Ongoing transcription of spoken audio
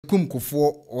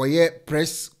Kuffour oye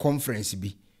press conference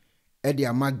bi e de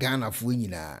ama Ghana fo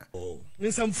nyina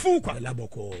nsam fu kwa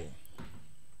laboko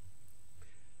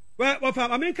wa fa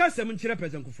amenka sem nkyere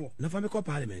president Kuffour na fa me ko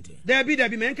parliament there be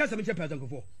menka sem nkyere president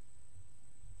Kuffour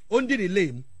ondi ni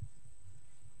lame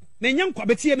menya nkwa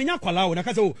betie menya kwala wo na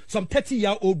ka say some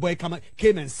 30-year-old boy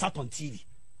came and sat on TV.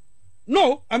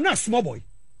 No, I'm not a small boy,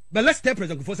 but let's tell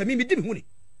President Kuffour say me dim huni.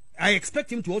 I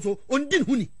expect him to also ondi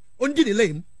huni ondi ni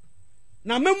lame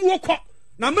na memwo ko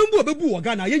na memwo obebu wo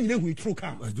Ghana ye nyina hu true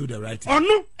car. Let's do the right thing.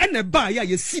 Ono ene ba ya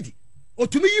ye cedi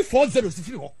otumi yi 40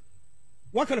 sifiri ho.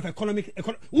 What kind of economic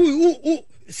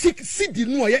cedi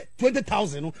no ye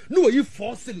 20,000 no yi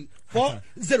 40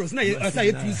 zeros na ye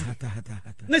say 2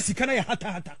 na sika na ye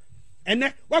hata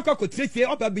ene wakwa ko trefie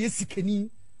oba be sikani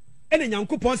ene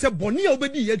nyankopon se boni a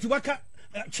obedi ye tu waka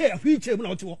che ahwiche mu na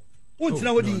wote wo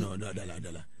wontina wodi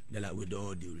Dela with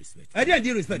all due respect. I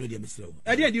did respect. I did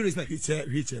respect. Which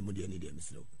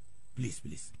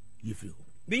please you free.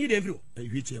 Be you there free.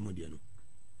 Which modiano.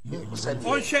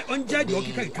 On share on judge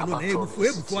okay can no e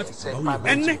bufu what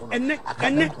enne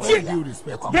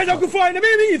President Kuffour and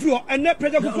baby if you and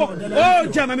President Kuffour oh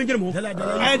jam me ngiremo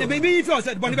and baby if you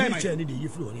said boni by my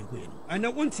and I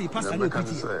want to pass no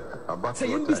pity say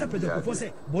you be President Kuffour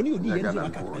say boni odi ye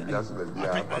waka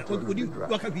odi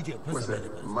waka video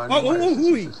oh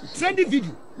who trendy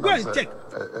video go and check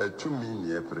 2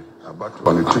 million pre about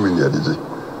 2 million DJ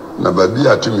na babi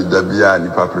atumi da bia ni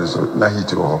papreso na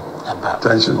hit wo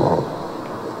tension wo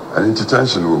and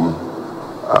tension wo mu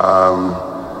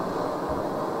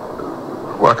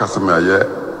wakasema ye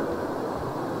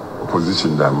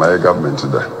opposition da my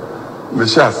government da me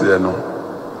sha se no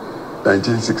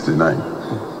 1969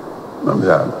 na me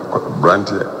brand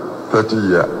 30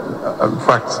 year in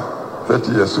fact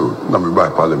 30 years old na me by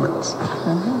parliament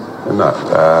na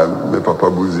me papa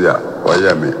Buzia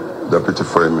oya me deputy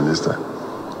foreign minister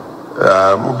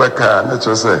Mubeka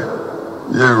nature say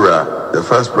Yera the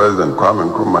first president Kwame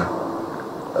Nkrumah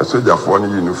a soldier for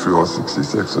any free or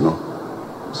 66 no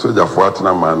soldier for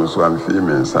atna man so am fi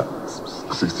mensa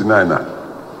 69 na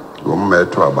go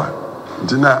meto aba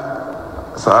ntina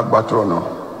sa batro no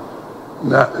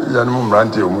na yanum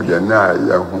mrante omu de na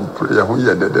ya hu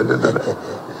ye de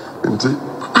nti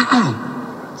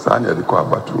sa na de ko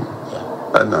abatu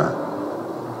ana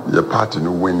your party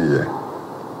no win here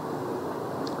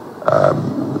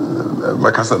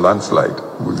Makasa landslide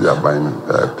with the buying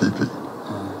PP.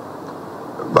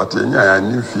 But in ya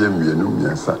new fear me no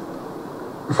miensa.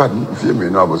 In fact, fear me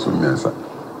no was miensa.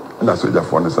 And that's what the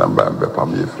phone is and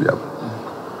Bepam free up.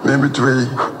 Maybe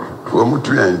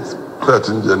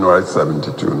 13 January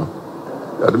 72. No,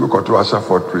 I didn't go to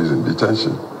Ashford prison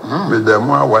detention. With them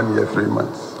 1 year 3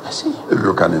 months. I see. If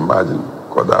you can imagine,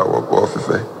 Koda or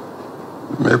Fife.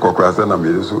 Make a class and a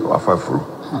meal offer through.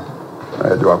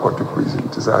 I do go to prison.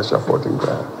 It is Ashford in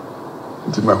Ghana.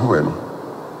 It is my home.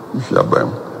 If you are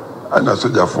bam, and I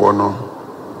said for no.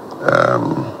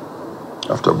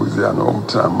 After Buziano,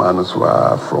 hometown manus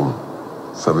were from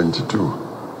 72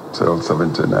 till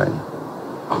 79.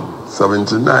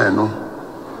 79 no.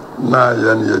 Na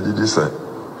yani did this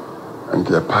and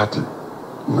a party.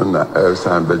 No na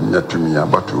Elsa but near to me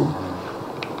about to.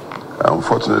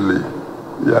 Unfortunately,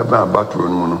 yeah, about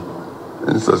to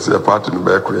instance a part in the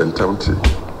bakery and county.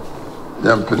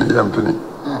 Yampini,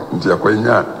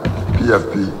 Ntiakwenya,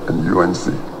 PFP and UNC.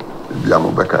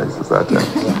 Biamo Beka is society.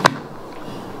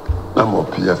 Number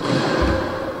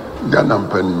PFP. Ghana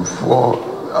Penny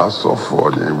 4 I saw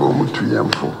 4 the Womutu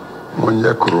Yamfo.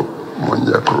 Monyakro,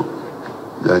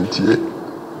 Yantie,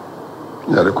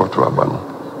 Yarekoto Abano.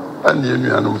 And the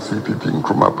Union CPP in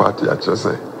Kruma Party at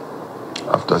Chase.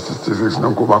 After 66,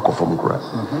 no go back from Kura.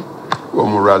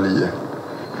 Omurali.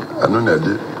 And on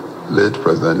the late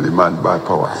President Liman by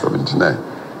power 79.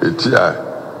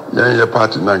 Young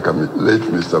party nanka late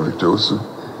Mr. Victor Osu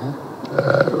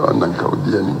on nanka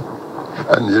Odieni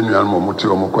and the Union Momuti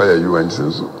Omokwaya UN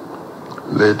Sensu.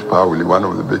 Late Pauli, one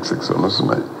of the big six on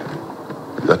Osuna.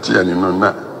 Yatiani no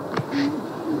na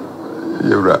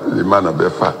Yura Limana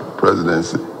Befa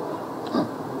presidency.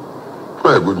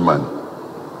 Quite a good man.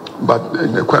 But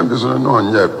in the crime business no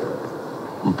one yet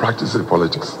practicing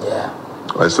politics. Yeah.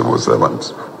 Or civil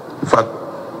servants. In fact,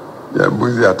 yeah,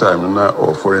 busy at time now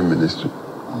or foreign ministry.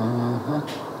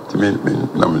 To me,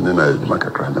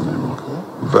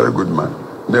 very good man.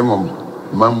 Name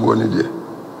of Mambo Nidia.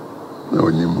 No,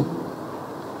 Nimu.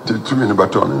 To me,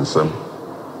 baton and some.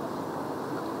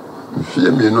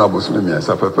 Fear me, no, about me, I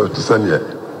suffer to send yet.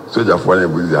 So, just one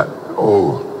busy.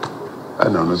 Oh, I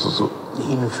know so.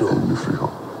 In the free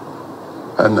home.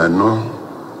 And I know.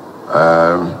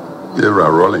 There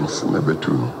are Rollings in the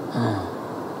between.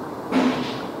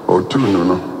 or two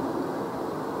no.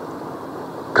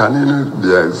 Can you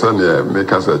the son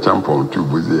make us a champion to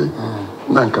Buzi?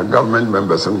 Nanka government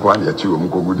members and Kwani at you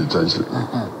good detention.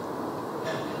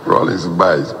 Rawlings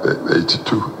buys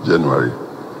 82 January.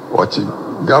 Watching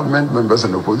government members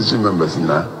and opposition members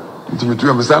now. To me, to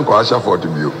understand Kwasha for to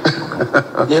be.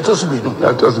 Let us be.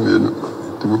 That was me.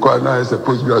 To be quite nice, a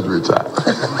postgraduate.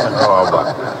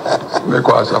 Make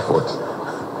Kwasha for.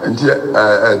 And here,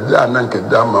 there are Nanka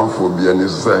damn man for being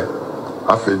is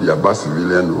I feel the Abbas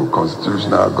civilian or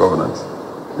constitutional governance.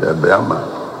 Yeah, Bayama.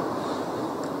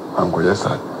 Uncle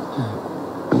Yesa.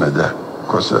 And I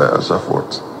because I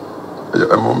fought.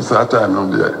 A mom's time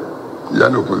on the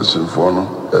young opposition for no,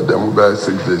 them by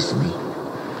 6 days to be.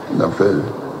 And I fell.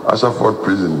 Ashford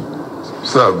prison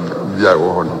served via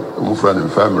one friend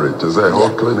and family to say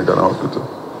whole clinic and hospital.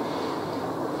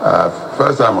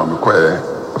 First time I'm quiet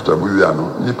after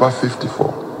Buziano, Nipa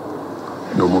 54.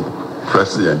 No more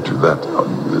president to that.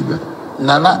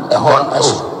 Nana, a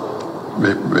whole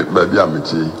baby, I'm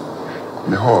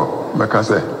me ho,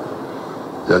 Macase.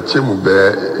 Yachimu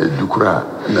bear a dukra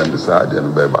and then decide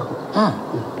and bear back.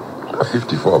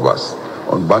 54 of us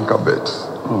on banker beds.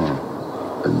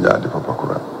 And ya the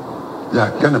Papakura. Ya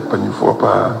can a penny for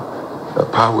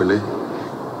Powley,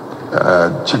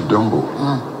 Chick Dumbo,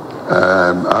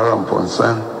 Aram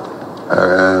Ponsan,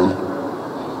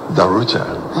 Darucha,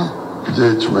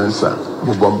 J. Mensa,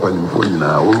 Bubompan for you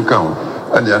now, won't count,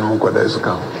 and the animal is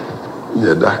count.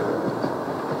 Near that.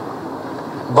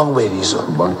 Bong way so.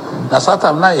 Bong. Na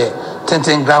Satam na ye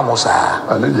 10 grams ah.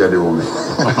 Ani dia de woman.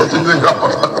 10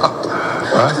 grams.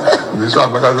 Mi so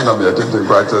abaka na me 10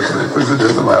 grams. Sisi de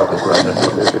so my akoko.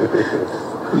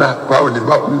 Na Pauli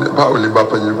ba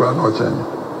panyi kwa no chen.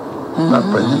 Na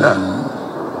panyi na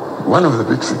one of the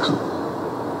big six.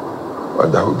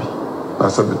 Wadahobi. Na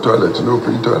sabi toilet, no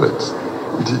open toilet.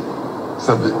 Ndi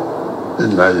sabi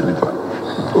ina ye nipa.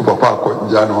 O papa ko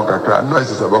jano ho kakra no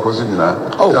ise sabako so nyina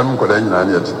ya no koda nyina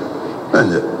na yet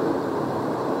enye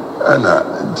ana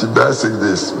ti that 6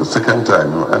 days second time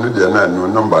no and the na no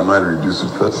number no reduced to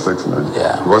 36 now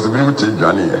yeah was been to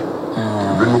journey here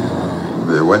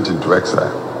they went into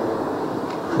exile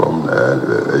from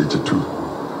 82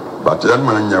 but yan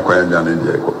man nya kwa yan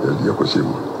de ko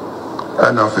shemu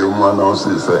ana fe mu announce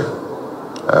say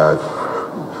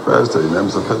first in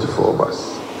names of 34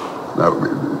 bus. Now,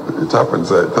 it happens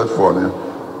that 34,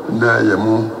 now you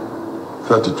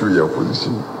 32-year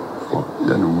position for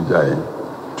Yanumujai,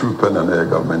 2 Penana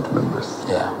government members.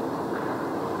 Yeah.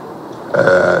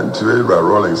 And today we are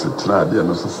rolling it tonight, the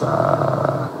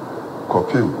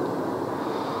copy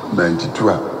 92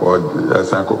 or the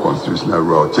Sanko constitutional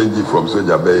law, changing from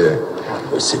Soja Bay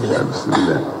civilian.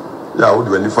 Yeah, I would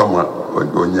do any farmer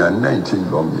when you are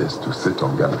 19 long years to sit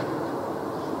on Ghana.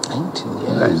 19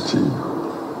 years. 19.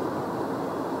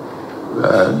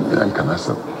 And can I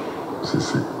say,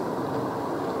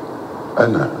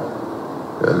 Anna,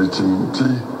 reaching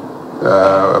tea,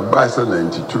 by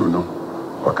 92, no,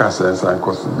 or can say, and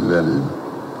cost of the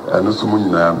and also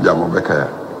Munina Yamobeka,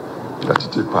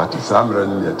 that it party, some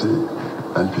running at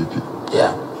NPP.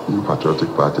 Yeah. New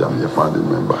Patriotic Party, I'm your founding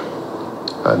member.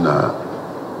 And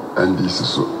NDC,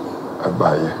 so I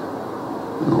buy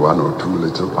 1 or 2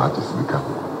 little parties become.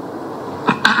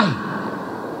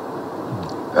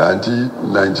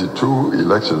 Anti-92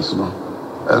 elections, no.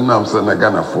 And I'm saying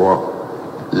Ghana for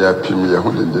your premier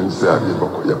who didn't say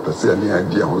your person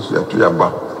idea who's your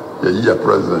year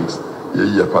president,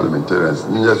 your parliamentarians,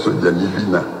 near so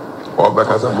Janibina, or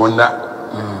because I'm on that.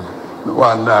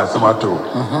 One Samato,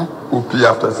 who pay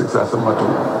after 6 as Samato.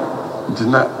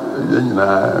 Tina,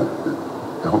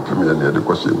 I hope you near the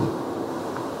question.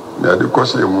 Near the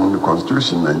question, the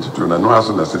Constitution 92, and no as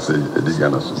soon as I say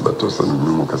Ghana, but to some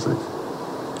Mukase.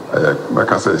 Like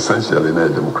I say, essentially,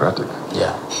 democratic.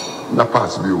 Yeah. Na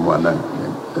pass be one and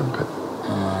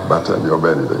but you're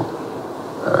Benedict.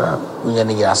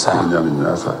 Unyanigasa.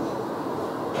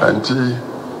 And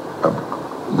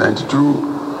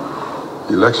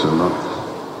 92 election, no.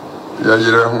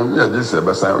 Yeah, this is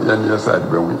a side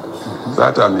going.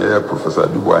 That time, yeah, Professor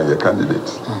Dubois, your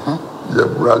candidate. Yeah,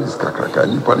 Bralis Kakraka,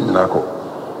 Nippon in Nako.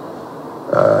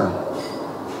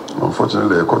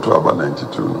 Unfortunately, I got to about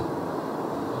 92. No.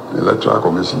 The Electoral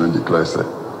Commission declares that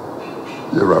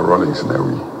you are rolling in a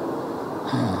way.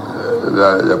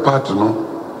 The part, no,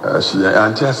 she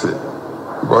answered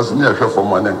because near her for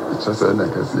money, it's just a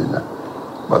casino.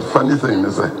 But funny thing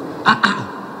is,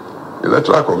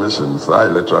 Electoral Commission,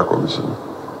 Electoral Commission,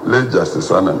 late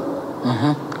Justice Annan,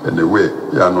 in the way,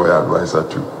 you know, your advisor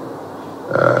to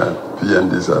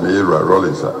PNDs and era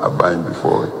rollings are buying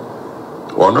before it.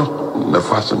 Or no, the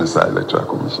fashion is Electoral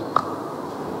Commission.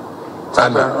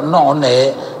 No, on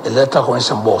a electoral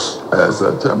commission boss. As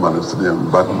a chairman of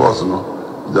CDM, but boss, no,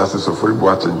 Justice of Free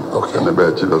Watching, and the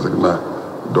bed chief as a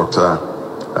Dr.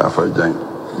 Afajang,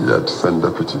 yet send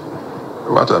deputy.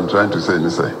 What I'm trying to say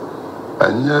is,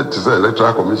 and yet to say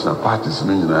electoral commission parties,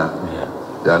 meaning, them.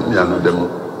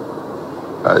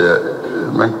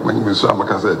 Mr.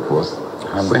 Amaka said was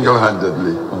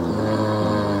single-handedly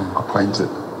appointed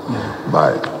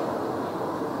by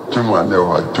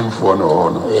Kuffour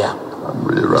no. Yeah.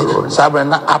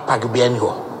 Sabrina Apak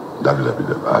Bienho. I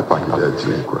pack it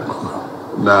actually.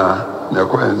 Now, the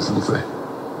question say,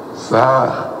 Sir,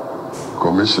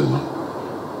 Commission,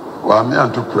 well, me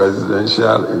and to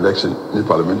presidential election, the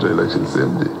parliamentary election,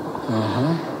 same day.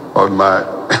 On my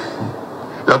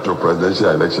that to presidential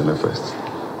election first.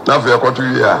 Now, for your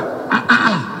country,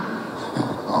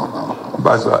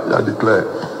 but I declare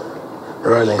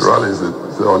Rollins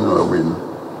say, oh no, win.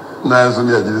 Now, so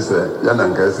me, I just say,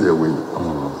 Yananka say a win.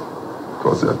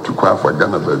 Because you took one for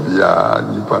Ghana, baby, you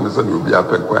understand, will be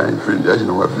up and quite free. You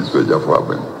know what this way for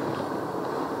them.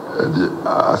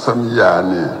 Some year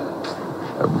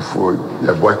before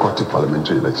you boycotted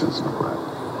parliamentary elections.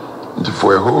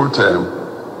 For a whole term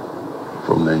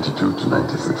from 92 to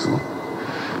 96.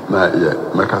 Now,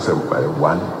 make us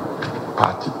one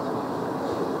party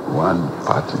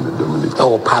in the dominant.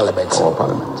 Or parliament.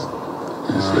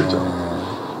 Legislature.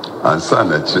 And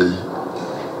son actually,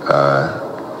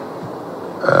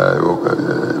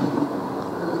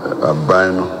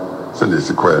 Bino, send a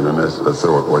sequoia and I say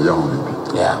what young baby.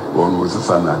 Yeah. One was the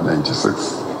son at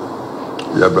 96.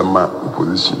 You have a map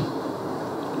opposition.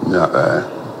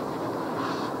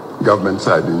 Government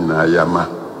side in Ayama.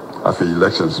 After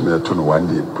elections, me to 1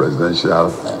 day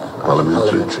presidential,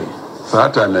 parliamentary. So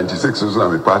that time 96 was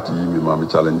my party. Me mama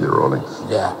challenge the Rawlings.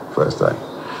 Yeah. First time.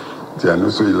 The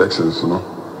also elections, you know.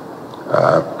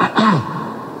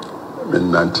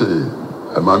 In Nante,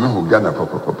 Mammy who Ghana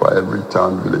papa every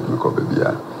town village me call baby.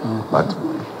 But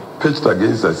pitched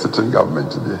against a certain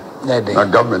government today. Now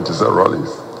government is a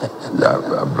Rawlings. Yeah,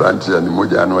 branch and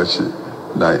Moja and Washi.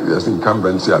 Now there's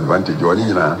incumbency advantage.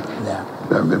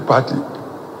 Yeah. Me party.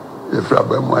 If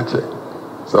Rabbi Mwache.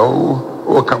 So,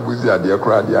 what can we say? Dear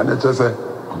crowd, the NHS,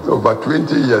 over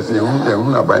 20 years in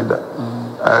Huna Binder,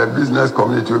 a business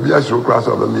community will be a show class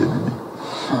of a maybe.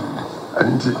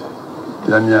 And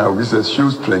Yanya, we say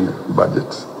shoestring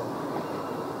budget.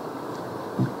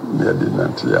 Near the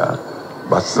Nantia,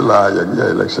 but still,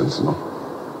 elections, no.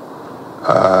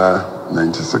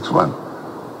 96 one.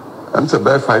 And it's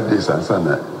about 5 days and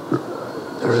Sunday.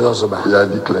 Results about. Yeah,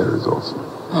 declare results.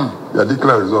 Yeah,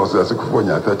 declare results as a Kuffour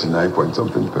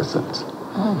 39.something%.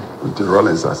 Until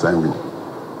Rollins are signing.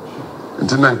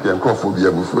 Until Nanki and Kuffour be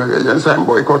able to sign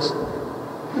boycott.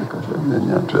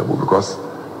 Because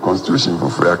Constitution for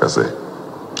Freyaka say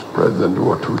President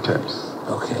or 2 terms.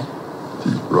 Okay.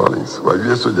 Rollins. Well,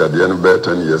 you saw that the end of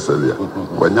 10 years earlier.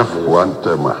 When you have 1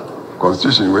 term,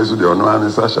 Constitution ways to the honor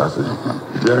and Sasha say.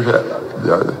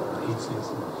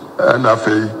 And I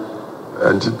feel.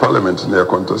 And in Parliament near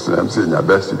contest, I'm saying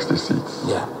about 60 seats.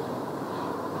 Yeah.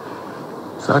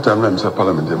 So that time I'm saying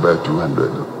Parliament about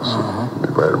 200. So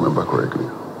if I remember correctly.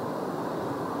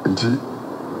 And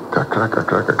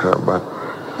kakra, but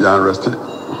you arrested.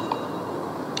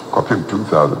 Copying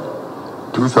 2,000.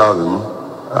 2,000.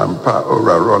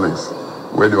 Over Rawlings.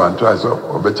 Where do you want to try so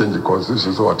or change the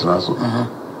constitution so what now?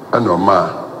 And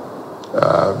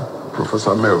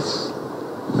Professor Mills,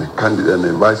 the candidate and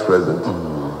the vice president.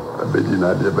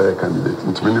 Bedina the better candidate.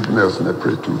 Into many else in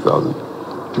April 2000.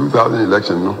 2000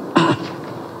 election, no.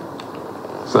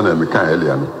 Son of Mika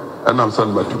Elian. And I'm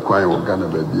son but to Kwai or Ghana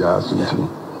baby Asuntin.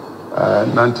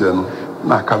 Nantian,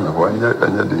 Nakama, and yet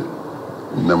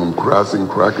Namun crossing,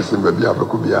 cracking baby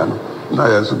Abakubiano.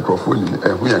 Naya some profound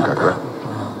and Huyankaka.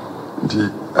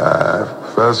 The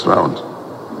first round,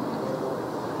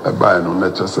 a buy no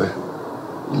nature say,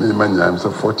 me man's a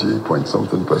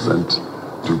 40.something%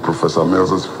 to Professor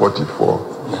Mills' 44.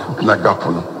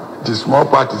 Nagapuno. The small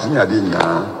parties in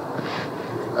Adina.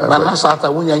 But Nasata,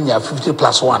 when you're 50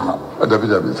 plus 1.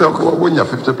 So when you're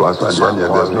 50 plus 1,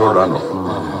 there's no runoff.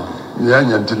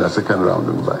 Nyantina second round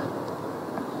and by.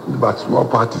 But small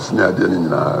parties near the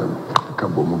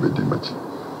Kambomu Bedimachi.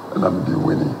 And I'm the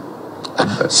winning.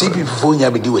 See people who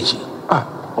be doing it.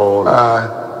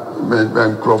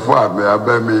 Men Kuffour, me,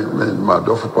 my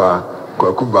Dofa,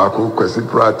 Kwakubaku, Kwesi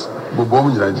Pratt,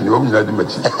 Bawumia, the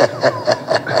Machi.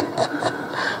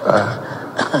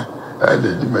 And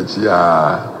the Machi,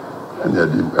 and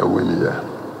the winning.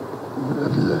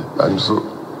 And so,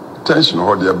 tension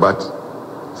hold there, but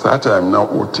that I'm now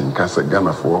ulting Casa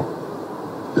Ghana for.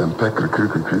 Yam pek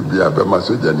recruit be a Bama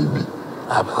so jani bi.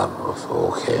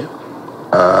 Okay.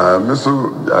 Miso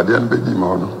Adian Bedi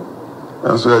Mono.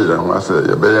 And so I say,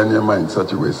 you bear in your mind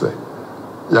such a way, say,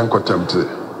 young contempt.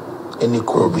 Any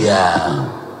cobia.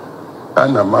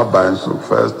 And I'm buying so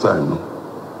first time.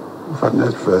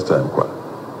 Next first time, quite.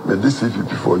 May this CPP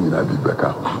before you be back.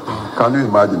 Can you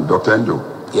imagine Dr. Endo?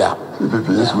 Yeah. CPP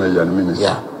is my young minister.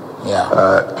 Yeah. Yeah.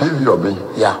 PV Obi.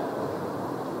 Yeah.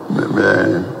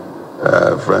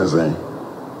 My friends,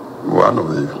 one of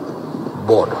the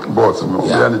boards, no,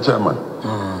 we are the chairman.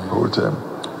 Whole term.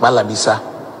 Malamisa.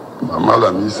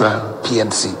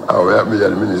 PNC. Oh, we are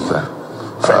the minister.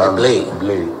 Freddie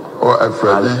Blay. Oh,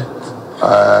 Freddie.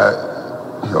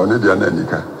 Only the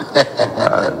Anenika.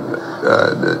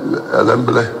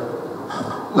 Assembly.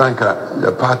 Nanka,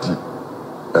 your party,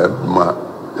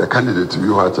 your candidate to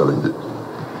you are challenging.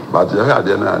 But you had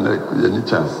any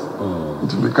chance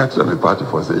to be catched on a party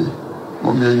for say,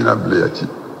 Mommy, you not play at you.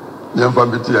 Young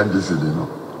family NDC, you know.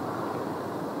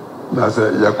 Now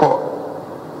say, you call.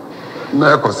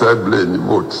 Now I say, blame the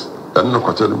votes. And no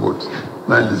coach any vote.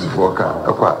 90 for car.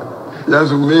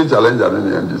 Yes, we may challenge at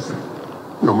any NDC.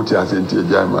 No much as in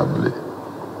Tiajama blame.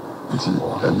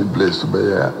 And the place to be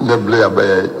the blame by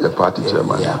your party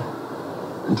chairman. Yeah,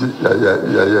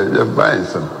 buying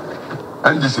some.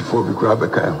 And this is for the grab a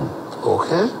kind.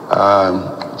 Okay.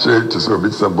 To so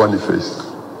it's a Boniface.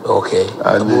 Okay.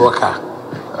 And the worker.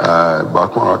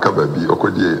 Bakwan Kababi,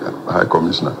 Okodi, High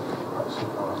Commissioner.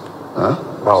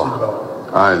 Bauer.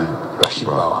 Aye. Rashid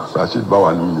Bauer. Rashid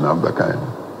Bauer, no, I'm the kind.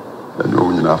 And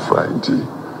no, you're not frying tea.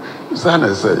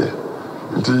 Sana say,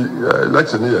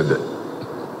 election here,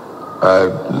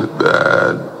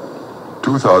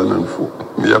 2004,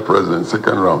 me a president,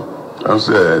 second round. I'm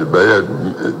saying, by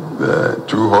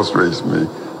 2 horse race, me,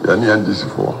 NDC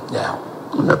for. Yeah.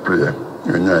 In a prayer,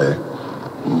 and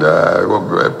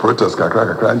protest,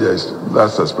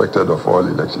 that's suspected of all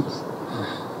elections.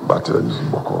 But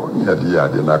near the year,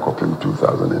 they knock up in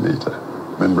 2008.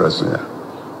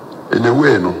 In a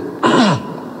way, no,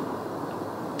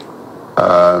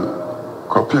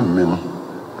 copy me,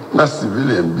 not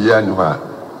civilian, behind her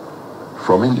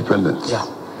from independence. Yeah.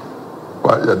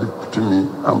 Why to me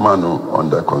a man on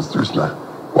the constitutional?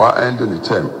 Why ending the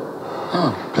term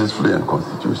peacefully and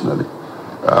constitutionally?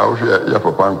 I hear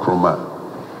Papa Nkrumah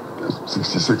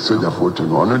 66 soldier photo.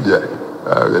 No, no, there.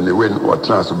 Anyway, what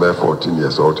transfer by 14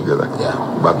 years altogether. Yeah.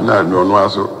 But now, no,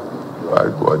 also I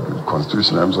got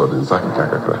constitutional. I'm sorry, in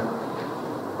Sakakakra.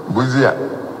 Buzia,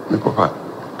 my Papa,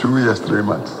 2 years, 3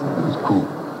 months. It's cool.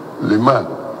 Liman,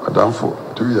 Madame for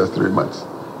 2 years, 3 months.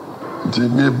 Until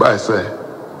me by say,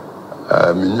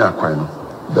 Minya Quino,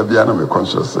 that be another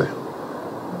conscious say.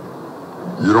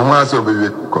 You don't want to be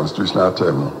constitutional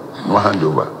term, no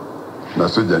handover. Na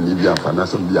so Janibia and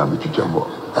Fanasam be a Michuchambo.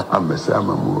 I'm a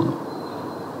Sama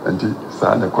until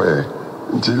Sana Quay.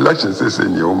 Until election says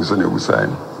in your home, son, you will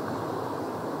sign.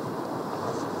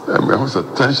 And who's a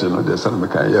tension of the San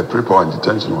Macan, prepare and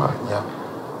detention. Yeah.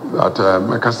 That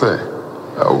Macase,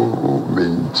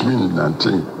 mean and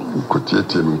think could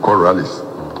take him in call rallies,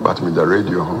 but with the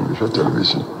radio home, the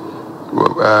television.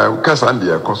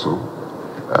 Casandia Koso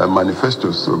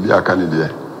manifestos, so be a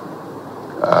candidate.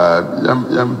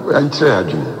 I'm chair,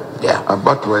 yeah,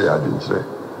 about where I didn't say.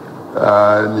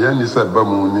 Niani said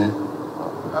Bamuni,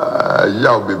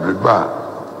 Yao Bibriba,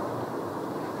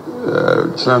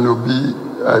 Chano B,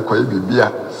 Kwaibi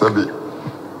Bia, Sabi,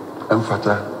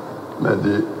 Emphata,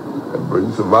 Nadi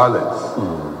brings violence.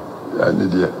 And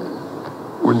idiot.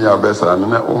 When you are best, and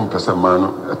not own person man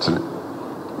at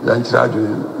Yan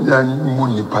Yan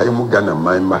Muni Paimu Gana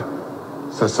Maima,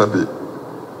 Sasabi,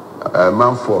 a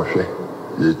man for she,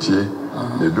 Yetie,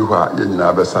 Neduha,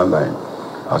 Yanaba Sunline,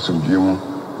 Asumjimu,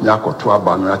 Yako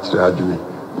Tuaba, Naturajuni,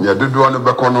 Yaduduana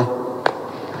Bacono,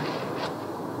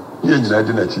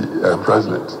 Yan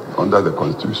president under the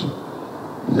constitution.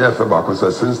 Near Fabako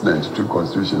says since 92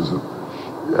 constitutions.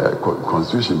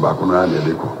 Constitution back on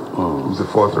Edeko. It's the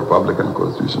 4th Republican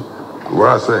Constitution. Where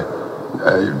I say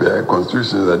the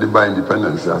Constitution that did by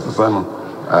independence as the son,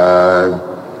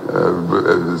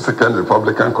 Second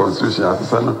Republican Constitution as the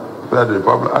son, Third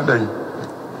Republic. I think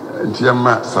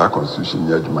Tiama sa Constitution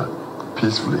Yajma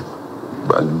peacefully,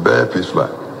 but very peacefully.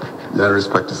 They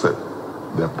respect to say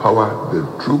the power, the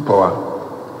true power,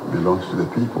 belongs to the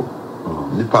people.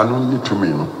 Nipa no ni to me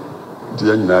no.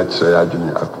 The nature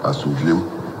Yajuni assume.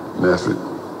 Nurse,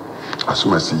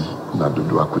 Asumasi,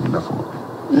 Nadudu, I couldn't have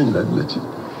in that nature.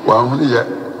 One year,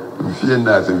 fear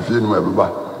Nas and fear my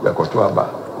Baba, Yakotuaba,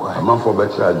 a month for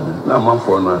better, no month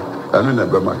for no, I don't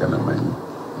never make an amendment.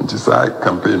 It is a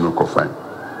campaign of coffin.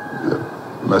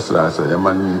 Master, I say, a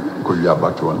man could be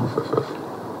about 1 for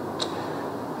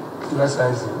Your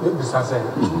Excellency, maybe say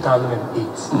 2008.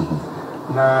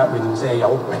 Now when you say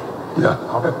you're open,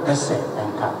 I'll be person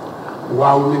and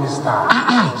wow minister,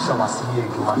 some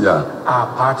our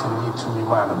party lead to me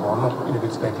man or not in a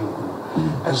bit spending.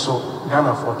 And so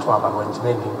Ghana for 12 and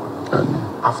spending.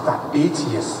 After 8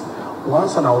 years,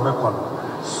 once an hour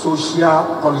social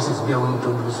policies being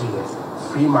introduced here,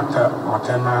 free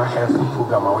maternal health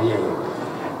program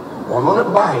or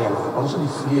not buying also the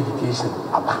free education.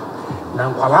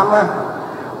 Now, Palama,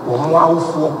 or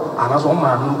for another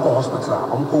man hospital,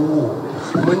 Uncle Woo,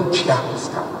 women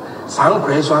chiaska. Some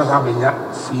creations have been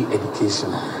free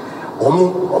education.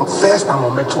 First time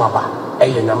on Metuaba, a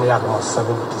Yamia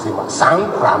 7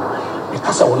 Sound Cram,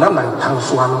 because I will not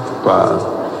cancel one.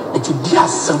 It's a dear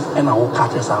son and I will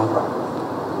catch a sound cram.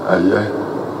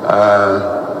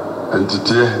 And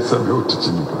today, some of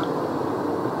teaching.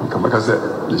 Come back, I said,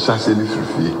 the chassis is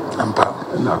free. And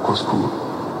I go school.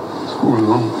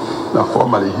 Now,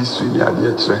 formally, history, the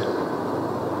idea,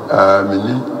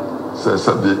 meaning, says, I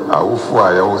will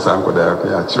fly, I was uncle there.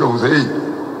 I chose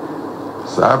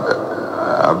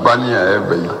a bunny,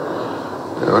 every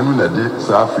one of the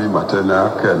Safi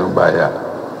maternal care no buyer.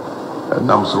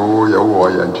 And I'm so your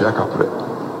warrior and Jack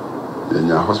in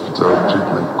your hospital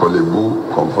treatment, Kolebu,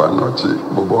 Confanochi,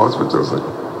 Bobo hospitals.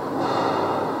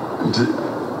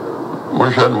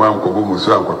 Motion one Kobu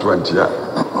Musuan for 20 years.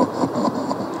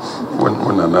 One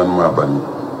and none bunny.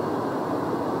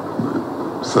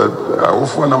 Said, I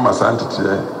offer no masantity.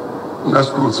 Na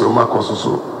school so much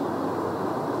also.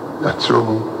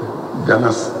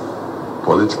 Ghana's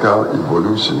political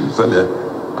evolution.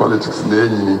 Politics,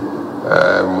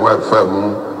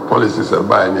 policies are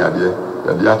buying the idea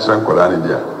that the actual Koran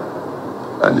idea.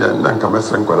 And then come a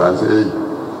strong Koran say,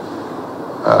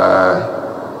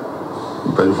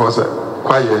 but you force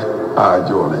quiet,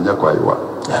 John, and Kyei-Duah.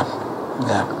 Yeah.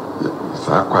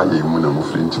 So quiet,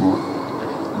 Munamufrintimu.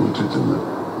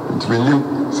 It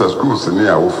means schools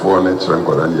near our foreign and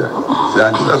Koran. See,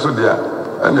 and that's what they are.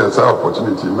 And there's an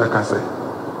opportunity, make us say,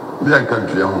 be a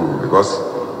country home because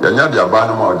you're not the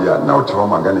Abanama or the now to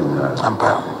home again.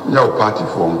 No party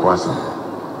for Unquasa.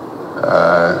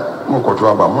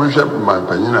 Mokotuaba, Monshep, my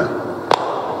penina,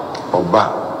 or Ba,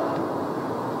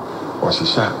 or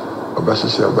Shisha, or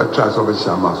Bashisha, but trans over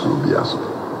Shamas will be as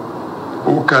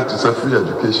who can't is a free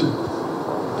education,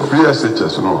 free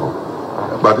SHS, no.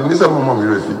 But in this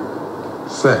moment,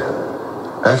 say,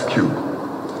 FQ,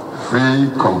 free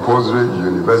compulsory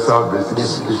universal basic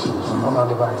education.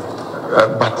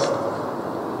 But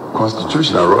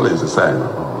constitutional role is a sign.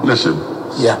 Nation.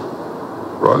 Yeah.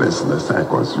 Role is a sign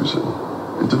constitution.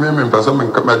 Into me, I'm person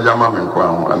and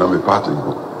I'm a party.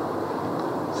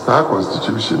 Star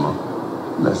constitution,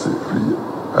 let's say free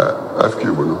FQ,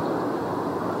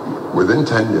 within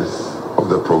 10 years of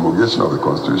the promulgation of the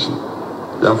constitution,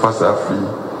 the emphasis free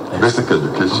basic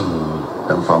education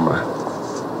and family.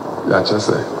 Yeah, just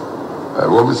say,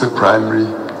 what we say primary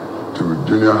to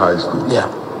junior high school. Yeah.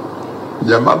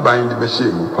 Yeah, my buying the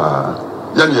machine, pa.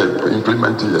 Yeah,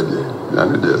 implement it. Yeah,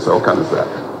 there's all kind of that.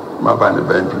 My buying the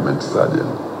implement it.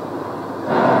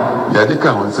 Yeah, they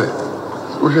come and say,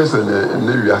 we just say,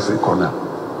 "Ne, we are say corner.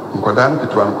 Nkodan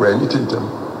kitwan kwa anything them.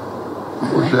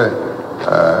 We say,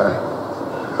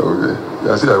 okay.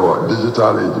 Yeah, say what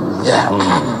digital age. Yeah.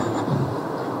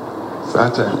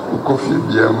 Certain coffee,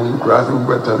 beer, grassing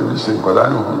television,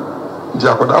 Kodano.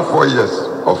 Jacoda 4 years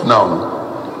of now.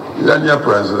 Yanya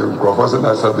President, Professor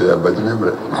Nasabe, but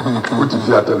remember, put if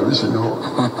you are television,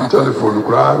 telephone,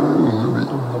 crowd,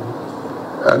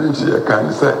 and into a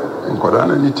kind say, in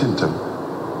Kodana, knitting them.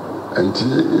 And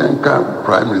Yanka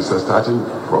primary starting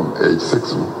from age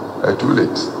 6, too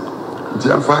late.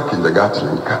 Tianfa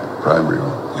kindergarten primary,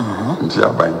 into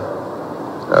your buying.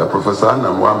 Professor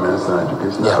and 1 man's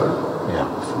education.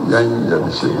 Young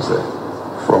Yabishim said,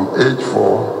 from age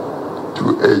 4 to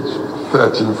age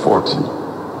 13, 14,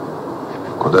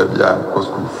 could I be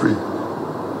school free?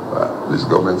 This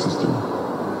government system.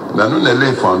 Now, no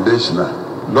lay foundation,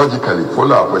 logically,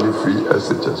 follow up any free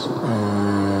SHS.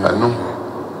 I know.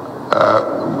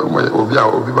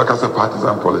 Obi Bakasa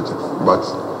partisan politics, but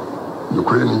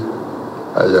Ukraine,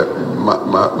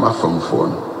 my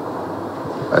phone,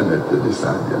 and they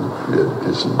decided free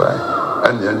education by.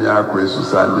 And the Anya Creation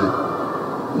Sunday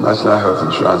National Health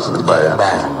Insurance in Bayer.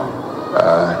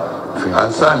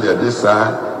 And Sunday, this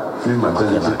free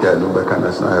maternity care, Lubeka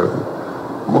National Health.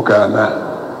 Mokana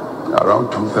around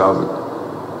 2000.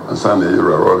 And Sunday, you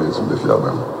were rolling in the field.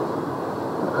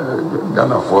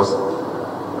 Ghana Force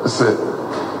say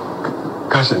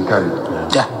cash and carry.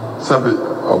 Yeah. Sabi,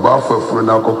 about for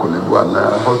now,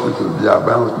 Kyei-Duah, hospital, be a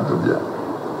hospital, be a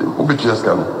Ubichias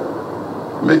can.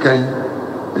 making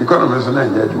economies on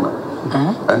any edgema.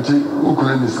 Until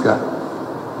Ukuniska,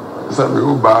 some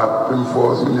who bar him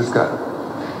for Uniska,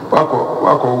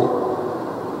 Wako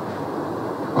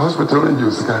hospital in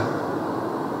Uska.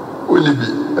 Will be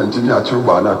until you are true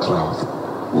by natural house.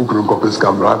 Ukun copies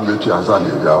camera, which you are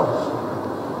standing down.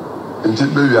 Until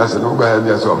baby has no bad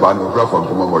as a band of from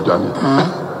Mojani.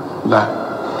 Now,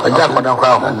 I got one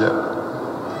crown. And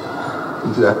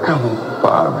they are coming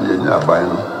far being a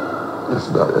bino. Yes,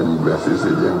 that any blessings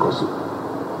in the Encoso.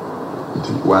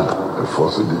 One, a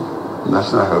force of the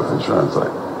National Health Insurance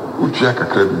Act, which check a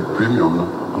credit premium.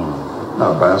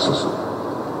 Now, by a source,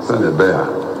 send a bear.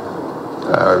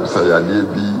 Say, I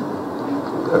did be.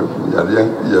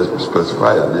 Yes,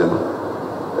 specify a little.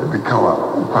 Become a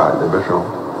part of the better.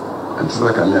 And so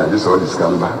I can hear this all this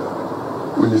scamba.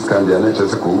 When this can be an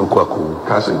HS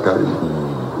cash and carry.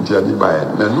 Jadi by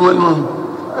it. Then one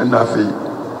and I feel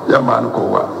Yaman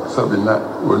Sabina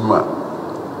one man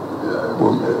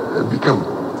become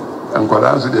and quite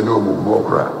answer the no more.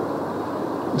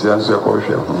 The answer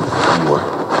caution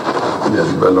near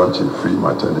the launching free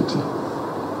maternity.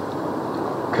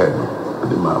 Okay,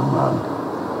 the man.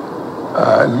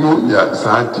 No, yeah,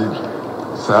 Safi,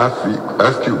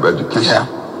 F-Cube education,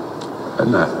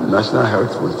 and national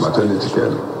health with maternity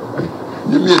care.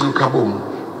 You may look up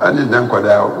and then quite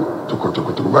out to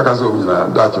back as over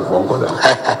that of one quarter.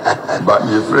 But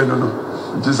your friend, no,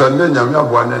 it is a name you have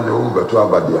one and the woman to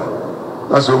Abadia.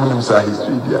 That's a woman's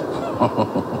history, dear.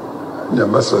 The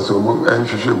master so and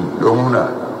she should,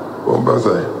 Yomuna,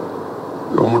 Ombasa,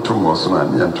 Yomutumosan,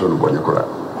 and Antonio Bonicora.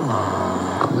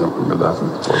 That's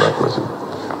for that question.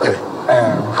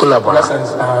 Full of lessons,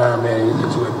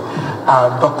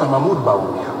 Dr. Mahmoud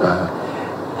Bawumia.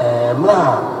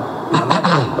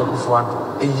 Kuffour-Addo,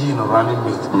 a year running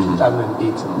mate,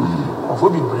 2008. Of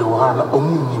what we bring on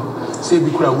Omuni, say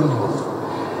Bikura Winimo.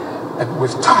 And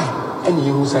with time, any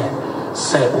you say,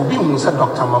 Obi Musa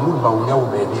Dr. Mahmoud Bawumia will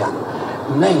be here.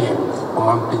 Nay,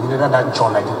 on that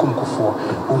John Agyekum Kuffour,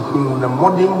 who the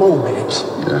modern mobile.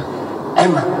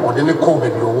 Emma, or then a call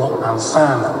baby or and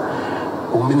son,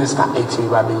 or minister 80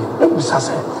 baby. Maybe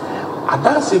Sassa. I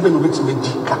don't say when we get to me,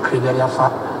 Kakredia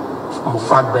fat,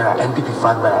 fat bearer, MPP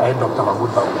fat bearer, Dr. Mahmoud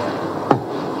Bawumia.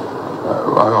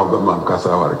 I have the man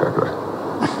Kasawa Kakra.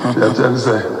 The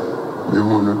say, we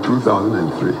moved in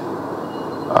 2003.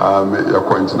 Your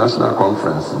international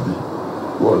conference,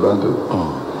 was London.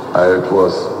 It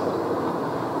was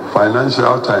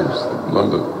Financial Times,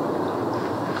 London.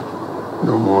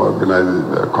 No more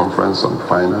organizing a conference on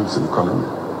finance and economy.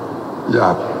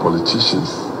 Yeah,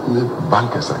 politicians,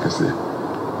 bankers, I can say.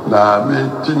 Now, me,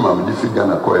 team, I'm the figure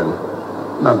na Koyen.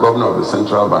 Now, governor of the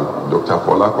central bank, Dr.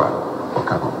 Polakwa,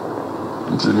 Okano.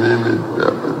 Until me,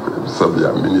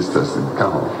 Sabia ministers in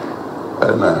Kano.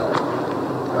 And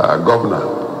governor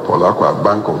Polakwa,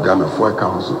 Bank of Ghana, for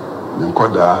council.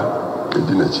 Nkoda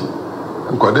Edinachi.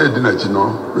 Nkoda Edinachi, no,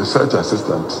 research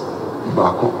assistant,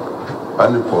 Bako.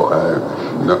 And for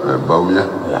Bawumia.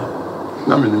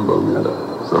 No, meaning Bawumia.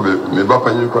 So, me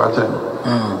Bapa New Quarter.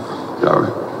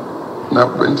 Now,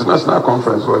 international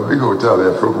conference was a big hotel,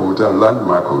 a hotel,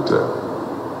 landmark hotel.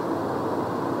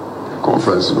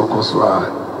 Conference, no cost.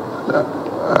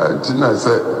 Tina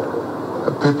said,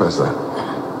 papers,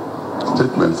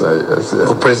 statements, I say.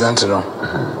 For President,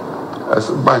 as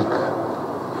a bank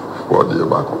for the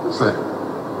say,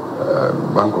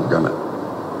 Bank of Ghana.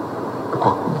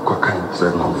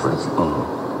 Conference.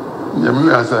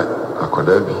 Yammy, I said, I could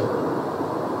have been.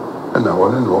 And I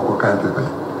want to know what kind of people.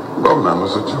 Governor, no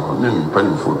such a name,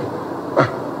 penny food.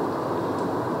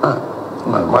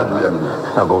 My madly, I'm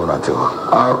not too.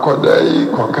 I could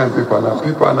what kind of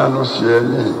people, and I know she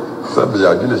any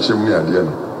Sabia didn't show me at the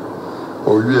end.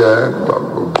 Oh, yeah, but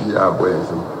be our way.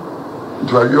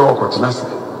 To a York or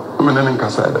Tenacity. I'm an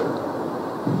Casada.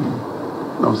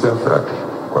 No self fact,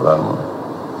 Colano.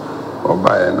 Or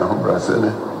buy an umbrella,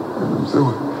 and so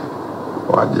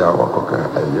what the hour cocker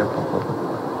a year.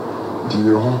 Do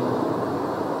you home?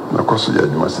 No cost you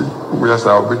must see. We are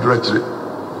our big directory.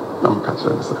 I'm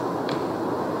catching, sir.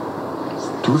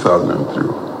 2003.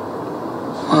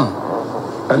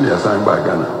 And you assigned by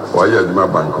Ghana, or you had my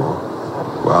bank, or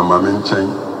my main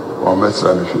chain, or Messer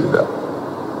and Frida.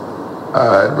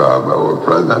 Our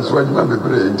presidents were not be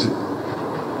brilliant.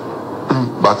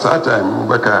 But that time,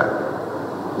 Becca.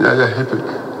 Yeah, HIPIC,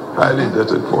 highly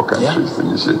indebted for countries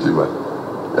initiative,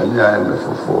 and yeah, I'm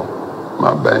for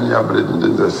my Banya bread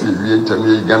and the sea, we enter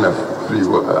me Ghana free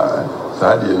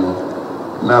Sadi,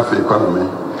 now for economy.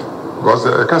 Because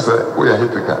I can say we are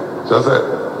HIPIC, just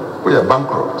we are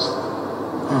bankrupts.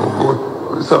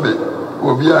 So,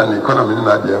 will be an economy in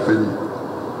Nadia Fili,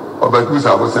 or But we are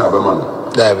saying Abamano.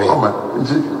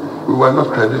 We were not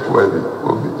credit worthy.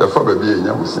 The father be in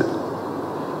Yamusin.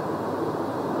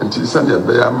 And she sent a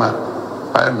Bayama.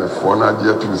 I am a foreign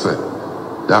idea to say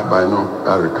that by now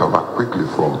I recover quickly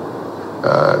from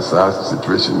such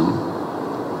situation.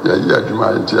 Yeah,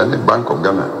 Juma into any Bank of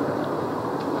Ghana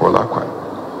for Lakwa.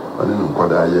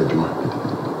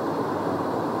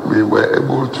 We were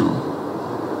able to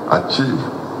achieve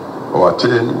or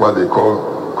attain what they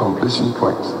call completion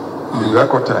points in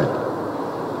record time.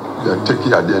 They are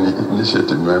taking at the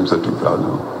initiative in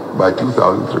 2000 by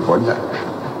 2003.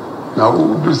 Now we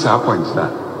do some points now.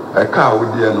 A car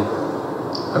with the end,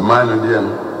 a man with the end.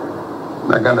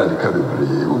 Nagana the Cabri,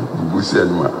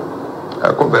 Busianua. I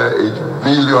cover $8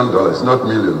 billion, not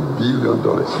million, $1 billion,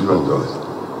 US.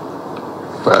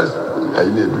 First, I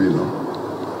need to know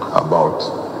about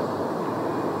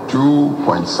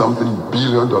 2-point-something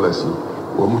billion.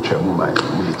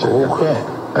 Okay.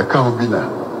 I can't be now.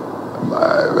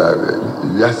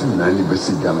 We are seeing 90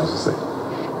 basic Ghana say.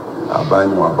 I buy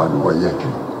no abandon or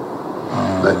Agyekum.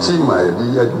 The team I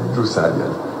did do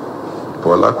Sadian.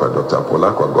 Polakwa, Dr.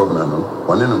 Polakwa, governor,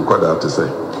 one in Koda to say.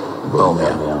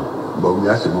 Bawumia,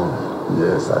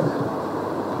 yes, I did.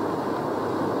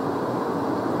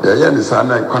 The yen is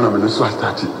an economy, so I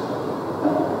started.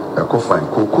 I go find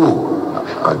cocoa,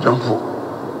 I jump for.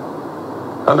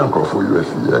 I don't go for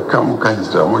UFE. I come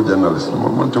history, I'm a journalist, I'm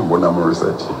Bonamo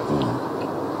research.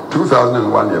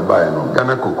 2001, you buy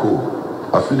Ghana cocoa,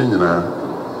 I feeling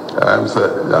I'm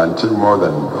until more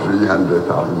than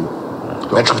 300,000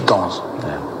 metric tons.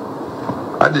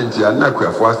 I didn't see a knack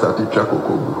for us to teach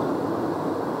cocoa.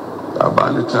 I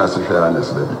banned the chance of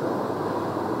fairness, baby.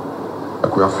 I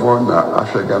could afford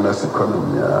Ghana's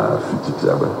economy 50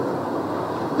 years.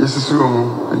 This is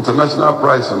international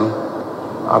price, I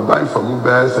buy from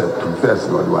Ubers at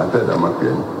 2/3 what you wanted. I'm a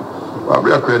queen.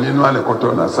 We are queen, no one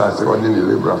cotton assassin or any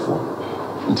labor for.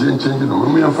 Until changing the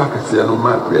women faculty and no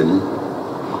map queen.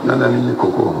 None any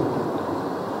cocoa.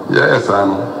 Yes,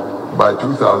 by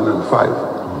 2005,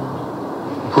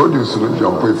 produce will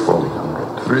jump from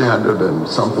 300 and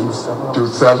something to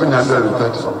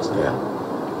 730. Yeah.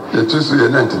 The two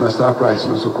international price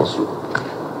was so costly.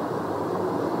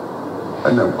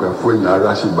 And I'm going to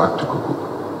rush back to cocoa.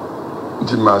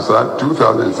 Until Massa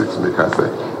 2006, make I say,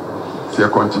 see, I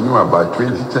continue by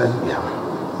 2010.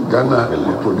 Ghana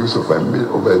will produce over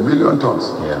 1 million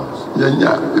tons. Yeah.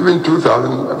 Even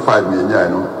 2005,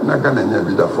 Ghana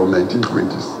be there from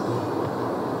 1920s.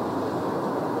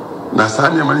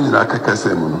 Nasanya money in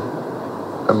Akakasemu,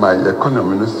 and my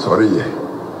economy is sorry.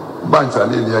 Banks are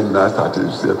nearly started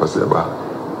to say Paseba.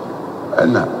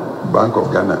 And Bank of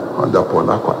Ghana under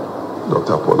Polakwa,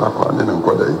 Dr. Polakwa, and then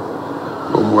Kodai,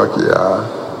 Umwakia,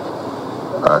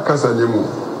 Kasanimu,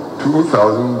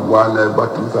 2001 by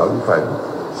 2005.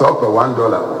 So for $1.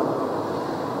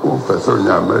 Oh, for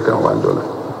American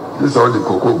 $1. This is all the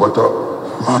cocoa butter.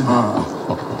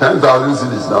 10,000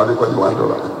 cities now they call it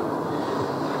 $1.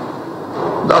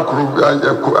 That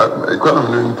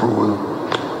economy improved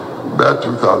by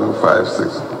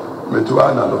 2005-06.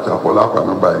 Metuana Dr. Polakwa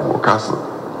no buy Castle.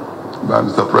 But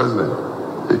Mr. President,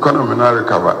 economy now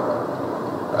recover.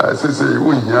 I say you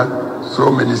won't hear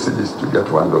so many cities to get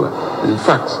 $1. In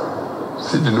fact,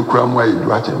 city no cram why you do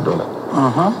 $10.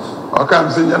 Okay,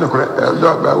 I'm saying no correct.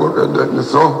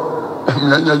 So I'm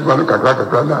not kakra.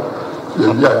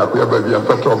 Yeah, I pay baby and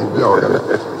petrol will be all.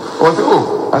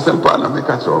 Also, as a partner, make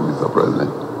a trouble, Mr.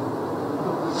 President.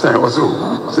 Say also,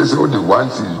 says only one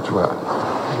city to her.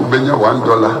 Who bring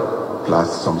 $1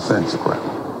 plus some cents.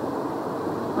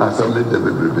 And some need the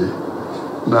baby.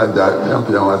 Now that young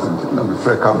people wasn't a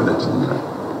fair cabinet in here.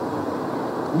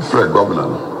 Fair governor.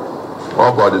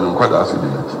 All body no quite as you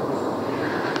did.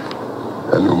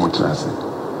 And no more transit.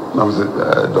 Now,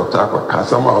 Dr. Aqua, can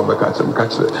somehow catch them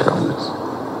catch the cabinet?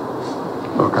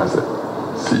 No, can say,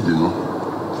 see, you know.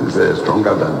 Is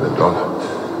stronger than the dollar.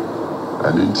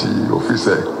 And in the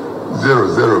officer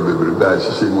 00 baby bad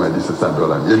she when this is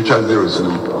 $1. You charge 0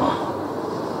 soon.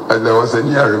 And there was a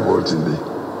near revolt in the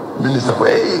minister.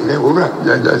 Hey, over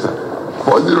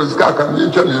 4 zeros can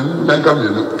you tell you then come you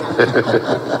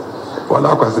for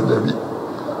now I said Debbie.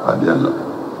 At the end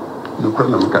no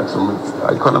economy can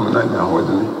economy now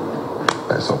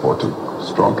I support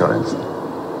strong currency.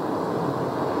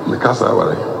 Mikasa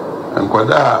wale and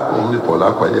kwada only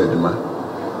Polakwa Edem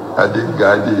I did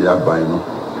guide ya bino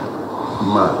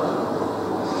ma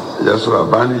yaso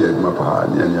abani Edem pa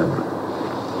ni anyabra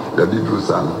da di do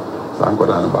san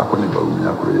kwada na ba ko ni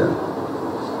Bawumia koya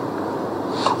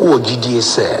o gidie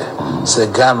se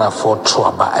Ghana for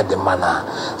trouble at the mana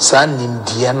san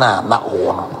nimdia na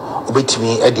owo no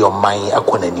obetimi e de oman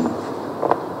akona nim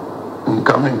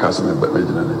coming customer but made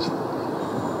in energy.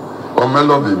 Oh, me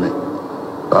love me.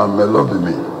 Me love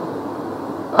me.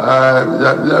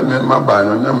 Yeah, my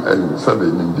band and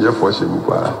 7 in dear for shame. Me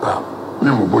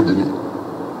body me.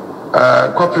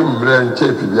 Copy me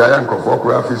cheap. The young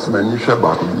Kuffour man, you shall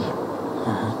back me.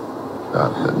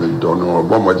 Me don't know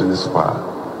about in this power.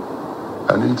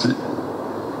 And into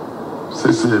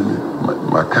say me,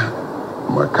 my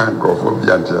can't go for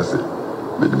the answer.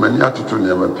 With many attitude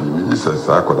never be me, this is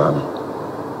Sakodan.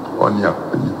 On your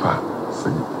nipa,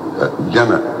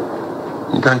 Ghana.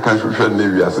 You can't catch your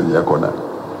navy as in your corner.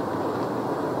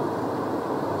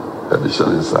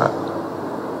 Addition, sir.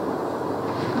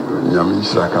 Yamin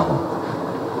Shaka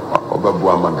or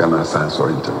Bawumia Ghana Science or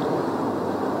Intel.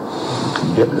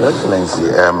 Your Excellency,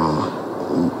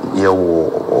 you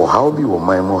how be your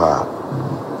mind more?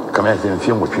 Come in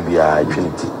film with PBI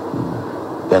Trinity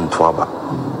and Twaba,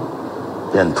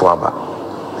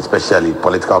 especially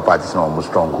political parties no more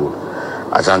stronghold.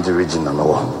 Ashanti region no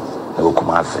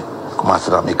Kumasi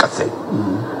that make us say.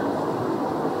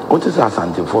 What is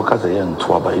Ashanti focus in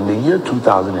Twaba in the year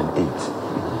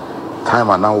 2008? Time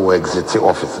I now will exit the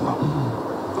office now.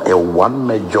 A one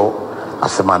major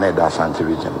Asemane da Ashanti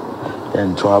region.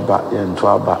 In Twaba.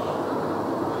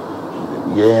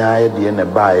 Yeah, I did a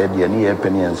buy the near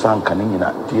penny and San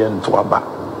Canina, Twaba.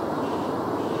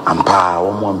 Ampa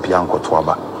one pianko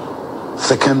Twaba.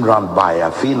 Second round by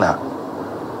a fina.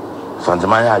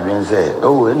 Santamaya again say,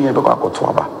 oh, any ever got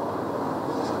Twaba.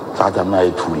 Saturday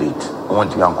night too late. I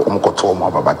want to be uncle Toma,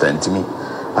 but then to me,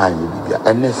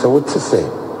 and they say what to say.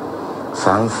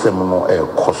 San Semono a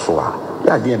Kosua.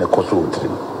 Yeah, again a Kosu tree.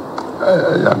 I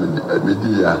am a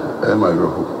media, and my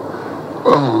roho.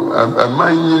 Oh, a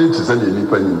mind you to send any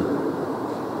penny.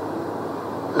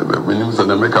 When you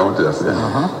send a make out, I say,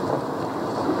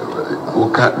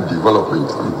 Oka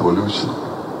development evolution.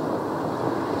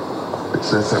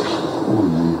 Excessive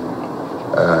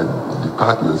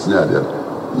departments near there.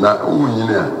 Now,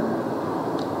 Unia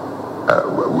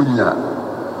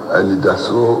and that's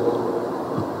so.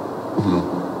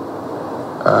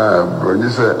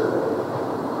 Producer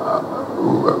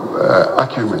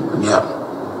Agyekum, yeah,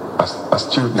 as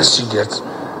students,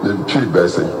 the tree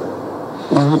person.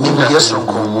 Yes,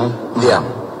 yeah.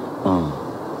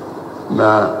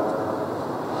 Now,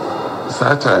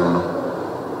 that time,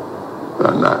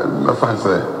 my friend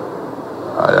say,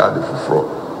 I had it for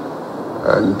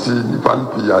until the pan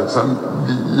had some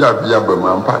yabam,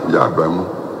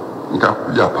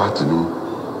 party.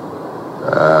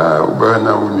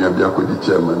 Uberna Unia Biakodi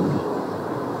chairman.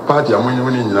 Party I'm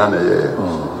winning in an air.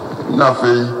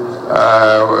 Nothing,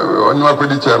 no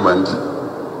pretty chairman.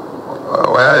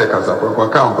 Why I can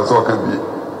support campus or can be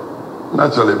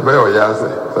naturally bear yas,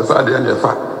 society and your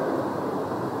fact.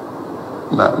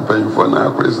 Not paying for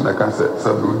now, prison. I can say,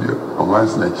 Sabudio, on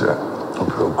one's nature.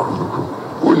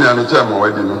 Unia and chairman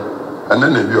wedding, and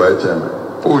then if you are a chairman.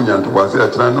 Unia to was a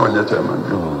channel on your chairman.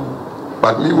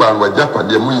 But meanwhile, we're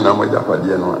Japadi, and we're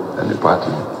Japadi and the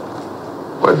party.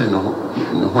 What do you know?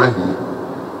 When he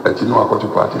at you know, I got to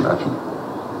party naturally.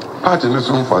 Party no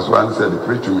soon first one said,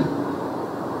 pray to me.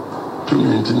 To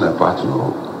me, in a party.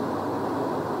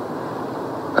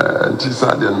 And she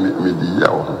said, and me the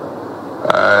yaw.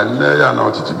 And they are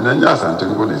not to be a yas and to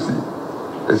go to see.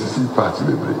 As you see, party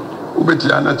libre.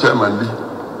 Ubetiana chairman be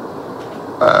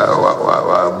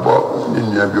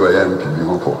in your MP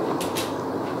for.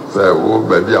 So, oh,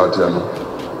 baby, out here.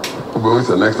 We'll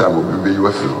the next time we'll be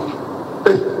with you.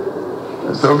 Hey,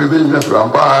 so we'll be in the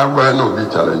Rampa, but no be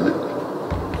challenging.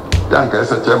 Yanka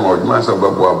is a chairman of Master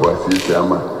Babu, see,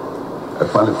 Chama, a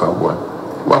funny fan boy.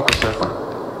 What was that?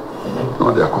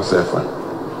 No, they are Cosefa.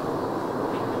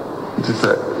 It is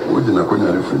a wood in a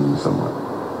culinary friend somewhere.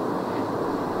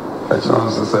 I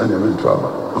chose to send him in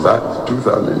trouble. That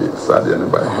 2008, Saturday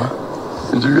and by.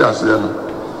 Interview us,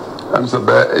 I'm so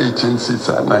bad 18 seats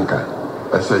at Nanka.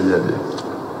 I say, yeah.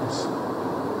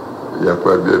 Yeah,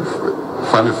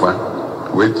 funny fun.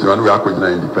 Wait, you want to work with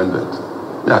independent.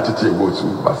 Yeah, to take votes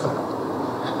in Bassa.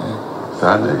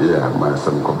 Sana, yeah, my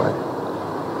son go by.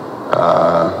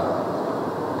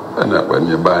 And when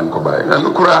you buy and go by. And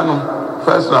look around,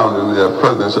 first round in the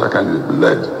presidential candidate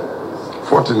led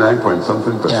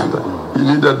 49.something%. Yeah. He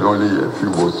needed only a few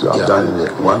votes to have done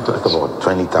it one touch. About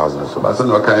 20,000 or so. But I said,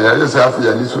 okay, I just have to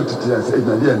use it and say,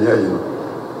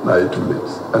 now it's too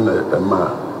late. And a man,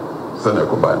 send a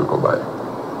go by.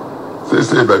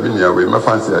 Say, baby, near my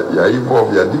fancy, you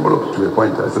evolve, you develop to a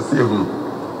point. I say,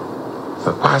 it's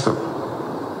a passive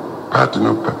part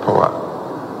no power.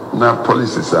 Now,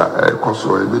 policies are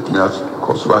Kuffour, a bit me as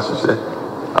Kuffour,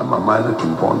 I'm a man to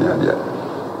inform you.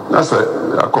 That's a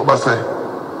Yakoba say,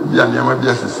 Yanyama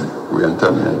Biasisi, we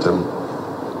enter me and tell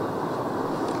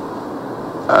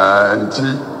and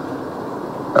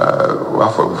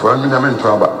for me, I'm in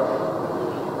trouble.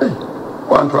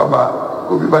 One trouble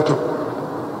will be better.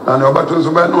 And our battles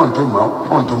will be known to mount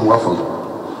on to Waffle.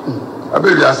 A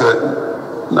baby, I said,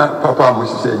 not Papa,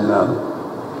 must say now.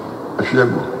 A few.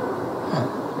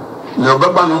 No,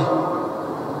 Babano.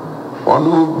 One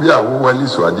will be a woman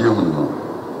is so a dear.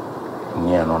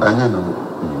 Yeah, no, I know.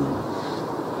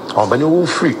 Oh, but you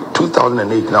free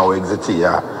 2008 now exit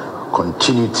here.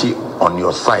 Continuity on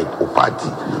your side or party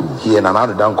here and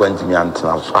another down going to me and to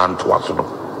us a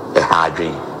hard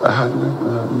dream.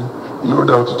 No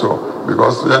doubt at all,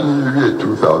 because then you year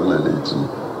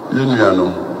 2018 you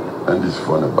know and this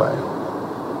for a buy.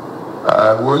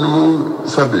 When you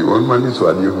Sabi, one man is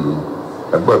what you know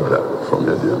above that from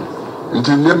your deal.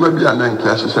 Until never be an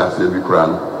cash shall say every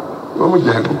crown. When we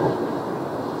get go.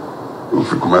 If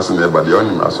you come as a neighbor, the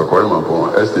only master Coleman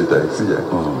for estate here.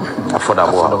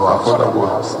 Affordable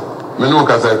house. Menu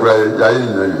can say,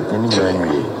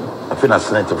 I feel a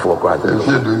senator for quite a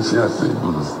few doing see us.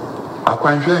 I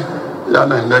quite say,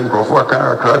 Yana and then go for a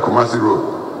car crack Kumasi Road.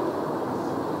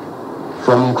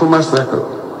 From Kuma Circle,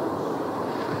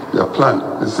 your plan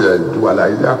is a dual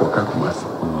idea for Kumasi.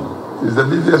 It's the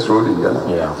busiest road in Ghana.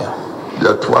 Yeah.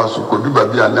 There are two hours who could do by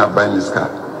being buying this car.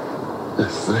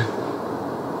 Yes, sir.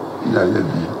 Yeah,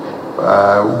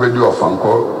 we do a phone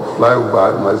call, fly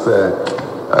over, myself,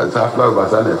 flyover,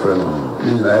 and a friend,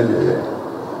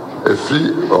 a free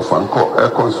of phone call,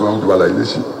 air consumed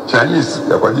dualization. Chinese,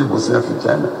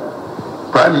 China.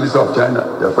 Prime Minister of China,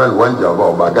 your friend, one job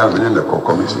about Bagam in the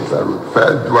commission, fair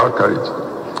dual carriage.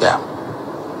 Yeah.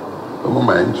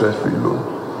 My interest free loan.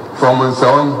 From and so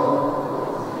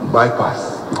on,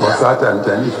 bypass, because that and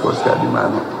Chinese first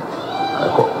demand.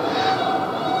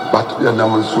 But we are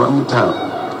now in Swam Town.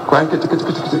 Quite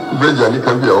bridge and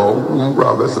can be all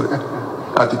robbers.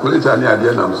 Articulate any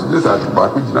idea now. So this is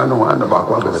back with no one about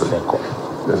what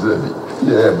there's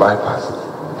a bypass.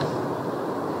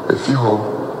 If you hope,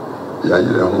 you are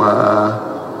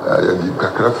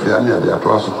Kakrafiani, they are to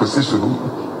us position.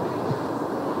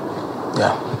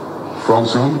 Yeah. From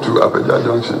Zoom to Apeja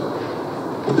Junction.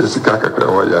 The Sikaka,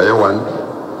 you one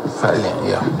side,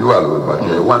 dual, but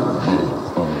one.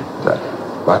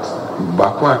 But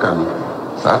Bakwakano,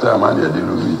 Sata Mania de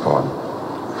Louis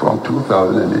from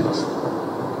 2008.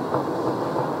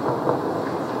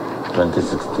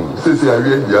 2016. Since I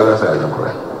read the other side of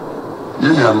Korea.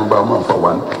 You know about for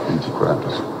one into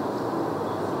Korantos.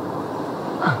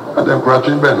 And then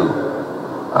Cratching Beno.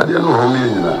 I didn't know how many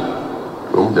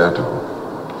that.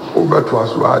 Over to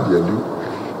us, what do you do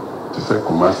to say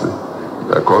Kumasi?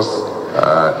 Because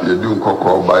you do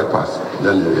Coco bypass,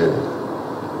 then you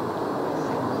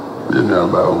you know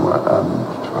about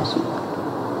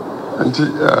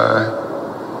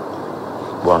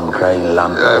one crying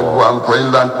land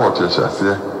port, I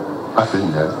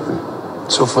think yes.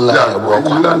 So for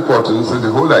land port, and so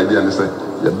the whole idea is that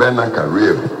you ban a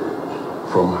career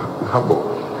from Harbor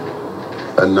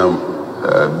and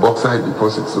bauxite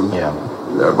deposits. Yeah.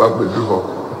 About the do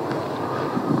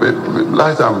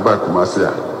last time back,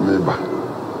 Marcia, maybe.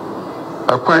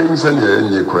 A quite send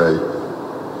cry.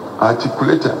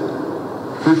 Articulator.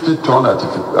 50-ton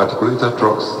articulator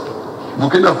trucks.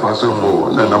 Burkina Faso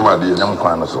for Namadi and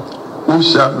Namquanaso.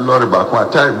 Usha lorry back one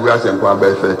time we asked them by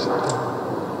 30.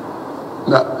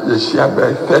 Now, you share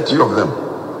by 30 of them.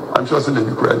 I'm sure they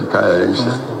be credit Kaya.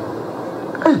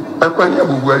 Hey, I can't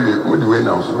have where you way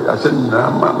now. So I said,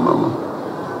 Mama.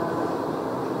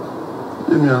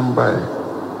 You mean by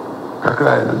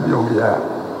Kakra and Biogia.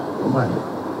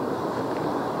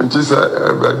 And she said,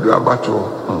 a battle.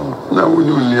 Now we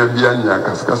knew near Bianya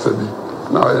Cascasabi.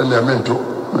 Now I am meant to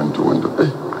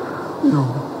pay. You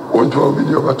want to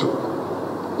video battle.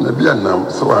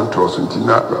 Nabianam, so I'm tossing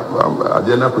Tina,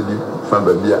 Adena Pudi,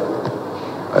 Fabia,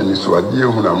 and you saw a dear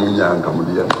Hunamunia and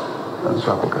Camudia and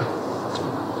Swapoka.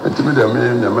 And to me, the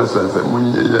man, the message that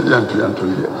Munia Yantu.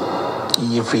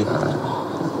 You free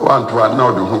one to one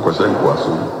now, the Hunkoshen was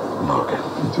soon.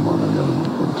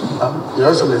 Your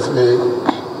Excellency,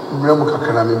 Mremu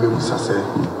kakana me mebusa se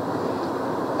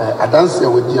adanse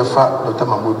we dia fa Dr.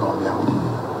 Mahmoud Bawumia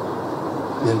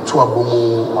ne nto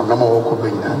abomu onama woko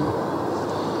benya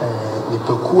ni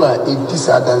peku a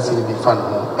edisa adanse ni bi fa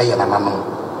no eye nananom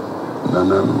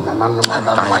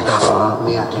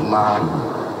me akima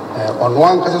ono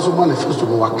anka se so manifesto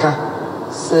no waka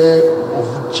se of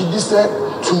chidise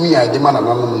tumi a de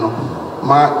nananom no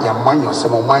ma ya manyo se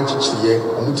mo manchichiye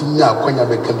omutimi nya akwanya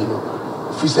beka bi no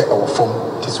fi se e wo fom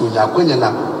ti se onya akwanya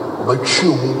na obatwe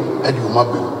mu ade o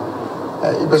mabe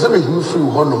Because I'm a free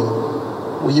honor,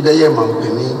 we either hear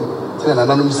Mampeni, tell an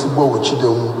anonymous boy which you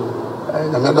don't.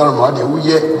 Another mother, we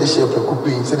yet the shape of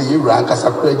cooking, said you rank as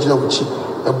a credit of which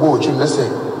a boy, you say,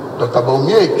 Dr.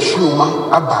 Bawumia,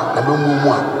 Chuma, Abba, and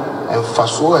Bawumia, and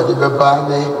Faso, and the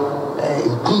Baba.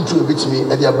 Impuntu bit me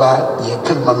at the bar, ye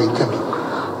came mammy came.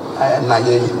 And I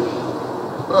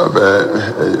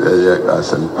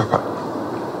said, Papa,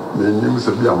 the news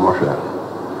of your mafia.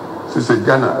 Since a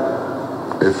Ghana,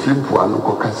 a film for an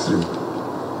occasion,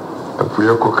 a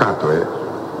prayer cocato,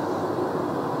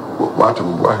 what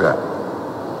on Waha,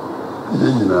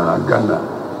 Yina Ghana,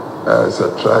 as a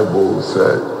tribal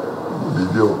said,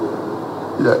 video,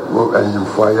 yet, well, and you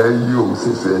fire you,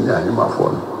 since any him a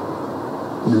phone.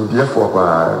 New dear for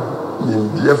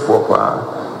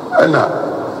and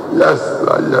yes,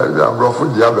 I'm rough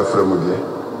with the other friend again.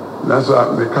 That's why I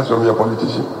make us from your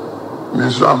politician.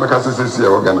 Means I'm a cassis here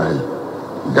or Ghana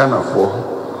for,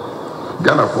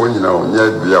 you know,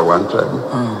 near be a one tribe.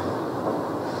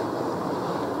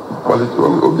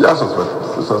 We are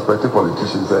suspected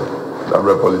politicians there. I'm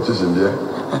a politician there.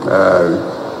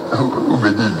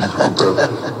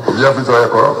 We have to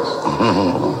corrupt.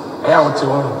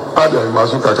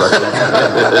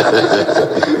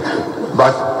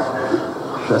 But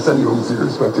I said you will see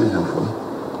respecting him for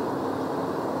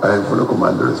I have fully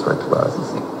command the respect for us.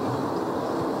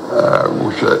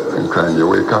 We share and crying your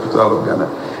way capital of Ghana.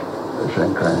 I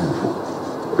shall crying for.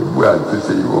 We are to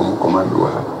say you won't command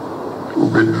who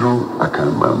withdrew a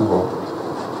can man who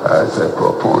I said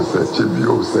propose a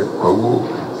chibio said Kwamu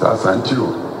Sasantio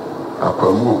a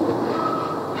Kwamu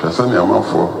Shasani Amon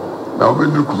for. Now we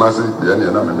do Kumasi, the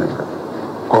Indian America.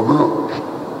 Kobuno,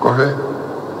 Kohe,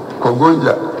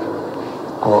 Kogonja,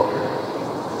 Ko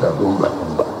Tabumba,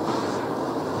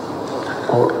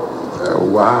 Ko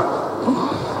Wa,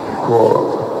 Ko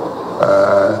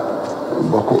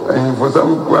Boko, and for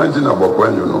some granting a Boko,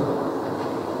 you know.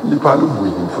 Nipalu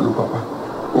with him for no papa,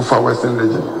 Ufa Western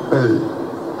region. Hey.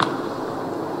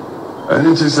 And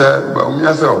then she said, but we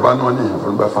are so abandoned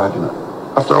from Bafadina.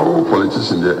 After all,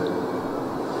 politician there.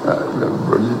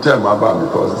 You tell my about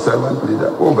because the servant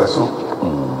leader over so.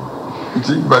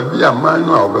 But be a man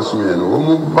over so and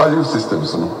value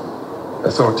systems.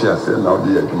 That's all I said now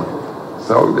the Agyekum.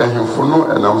 So then for no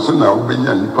and I'm so now being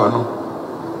a Nipano.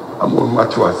 I'm on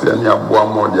much was any one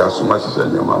more the so much as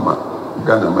your mamma.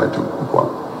 Ghana might to one.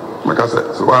 Because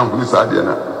so I'm this idea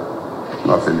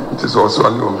nothing. It is also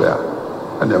a new there.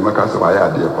 And then because I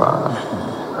had the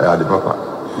papa.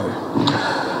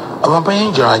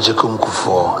 Agyekum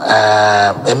Kuffour,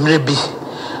 Emrebi,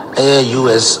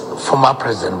 US former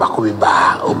President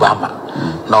Obama.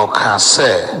 Now can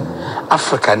say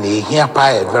Africa here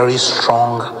by very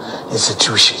strong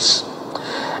institutions.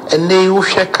 And they will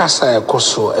share Kasa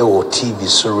Koso TV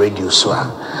so radio so.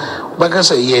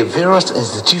 Because ye various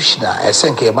institutions I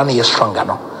think a money is stronger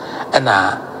no. And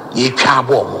ye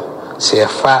chabom say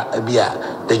far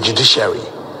the judiciary.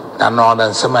 And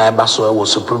northern semi basso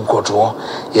was Supreme Court war,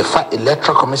 ye fat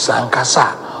electoral commission and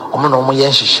cassa, Omono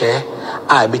Yenshi share,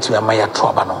 I between a Maya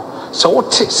Trobano. So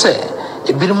what say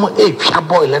a bit more a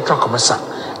piabo electoral commission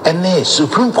and a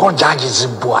Supreme Court judges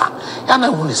in Bois. And I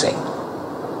only say,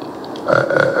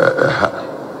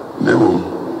 no,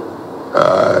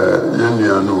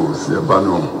 Yeniano,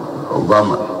 Siabano,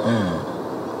 Obama,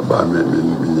 Obama,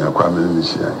 Kwame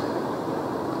Michigan.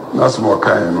 That's more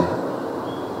kind.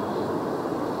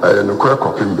 I am a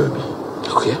coping baby.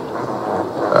 Okay.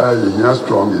 You have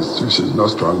strong institutions,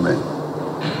 not strong men.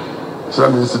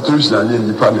 Some institutions are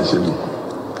nearly punishing you.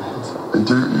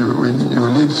 You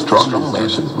need strong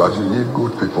institutions, but you need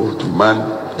good people to man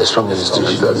the strong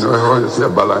institutions. There's no say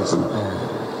balancing.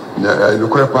 I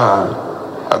look at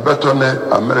a better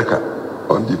America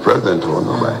on the president or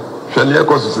no by. Shania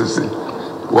Kosu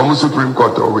one Supreme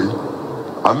Court away.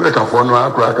 America for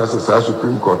no crackers as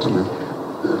Supreme Court to me.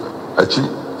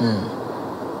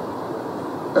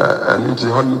 And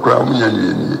into Honey Crown,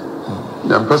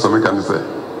 young person we can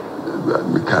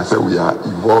say we are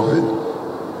evolving,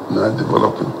 not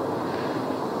developing.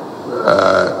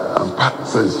 And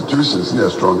so institutions are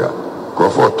stronger.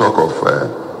 Kuffour talk of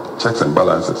checks and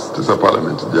balances. To the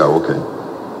parliament, they are okay.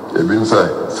 It means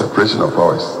separation of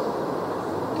powers.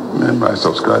 I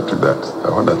subscribe to that. I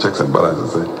want the checks and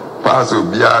balances. Pass will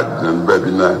be and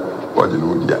baby now. What you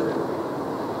know,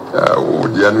 also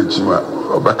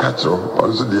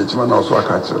the Chima also a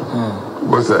catcher.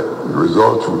 Was the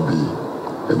result would be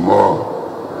a more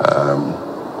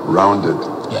rounded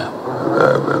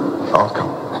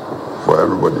outcome for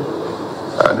everybody.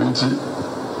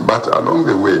 But along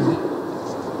the way,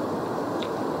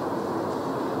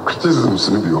 criticism is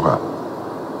not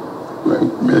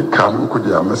me come could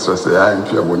you Mr. say I am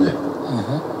Fiabonye.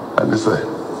 And they say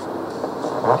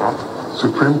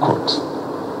Supreme Court.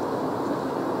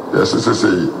 Yes, it's a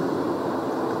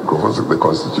the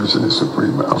Constitution is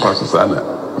supreme and passes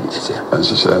and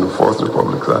she shall enforce the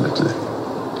public sanity.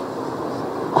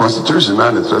 Constitution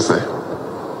and it say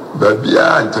but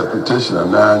beyond interpretation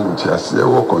and now which has a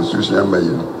constitution and may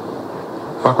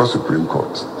Fako Supreme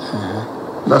Court.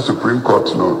 Now Supreme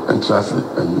Court no entrance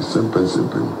and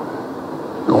simple.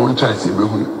 No one tries to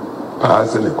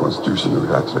pass any constitution of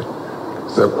that.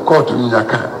 So court in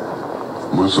Yaka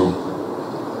Musum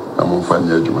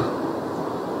Amunfanya Juma.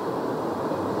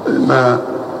 Now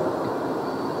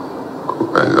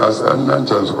as an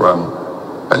entrance ground.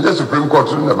 And the Supreme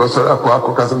Court never said a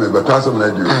Kwakasam, but as a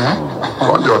lady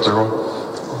on the article.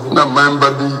 Now, member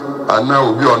and now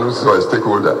will be on a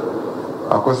stakeholder.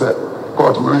 I could say,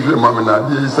 Court, Mamma,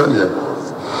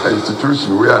 an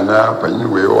institution we are now paying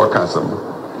away or cancer.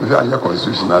 We are your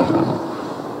constitution.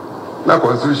 Now,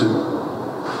 constitution,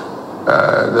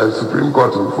 the Supreme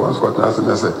Court of Scotland, and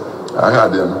I said, I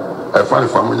had them, I find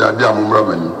family, I dear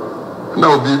Mummy.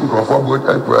 Now, being conformed,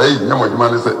 I pray, no one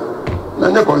man said.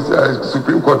 The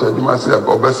Supreme Court had must say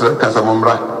about Besser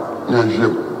Casamambra.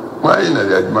 Why in a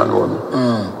demand one?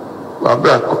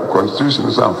 Constitution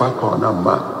is on fire on a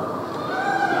man.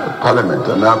 Parliament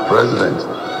and now President.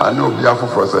 I know Biafra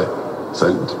for say,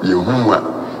 sent you whom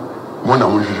one of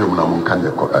them can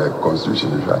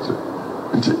Constitution is right.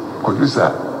 Could you say,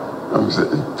 I'm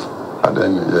saying, I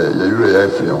then you're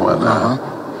free one.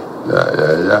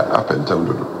 Yeah, up and down.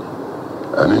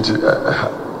 And into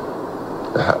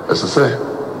as I say,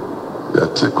 you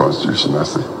take Constitution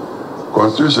as a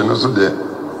Constitution also there.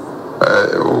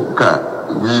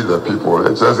 We the people.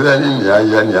 It's as any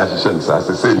assistance as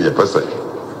I say near person.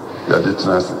 You did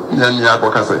not say,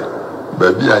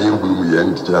 baby, I am whom we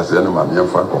end just any man young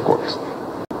fan court.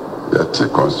 You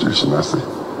take Constitution as a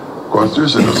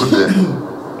Constitution also there.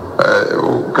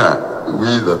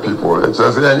 We the people. It's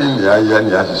as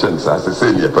any assistance as I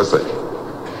say near person.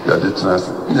 You did not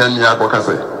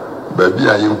say. Baby,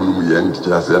 I am whom we end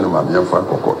just any man young fan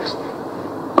court.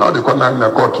 Now the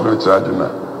corner court no charge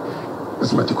now.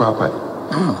 It's Matiko Pie.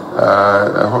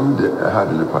 I had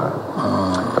in the power.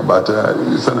 But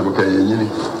you send them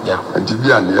and to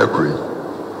be an aircraft.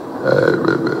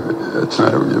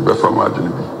 You before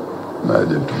margin. I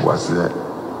didn't was there.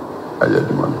 I had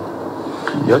the money.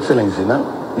 Your Excellency, now,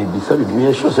 it decided me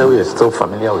a show we are still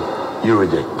familiar with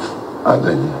Eurojet. And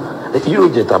then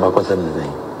Eurojet about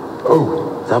something. Oh.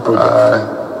 That project?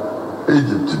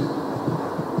 Egypt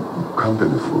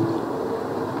company food.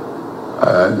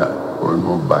 One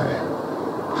more buy.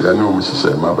 You know, we should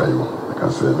share my buy. I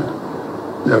can say that.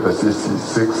 You have a 6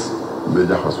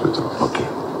 major hospitals. Okay.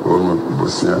 One more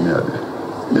Bosnia near there.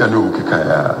 You know,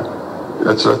 Kikaya.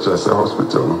 Your church as a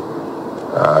hospital.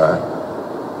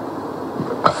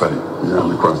 Afari, you know,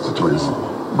 the constituency.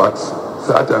 But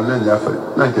Saturday, then you have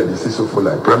like a disease of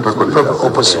like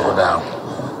opposite down.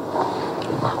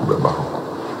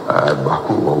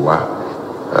 Baku wa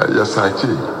yes I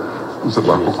see so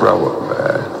Baku crowd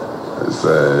it's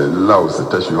Laos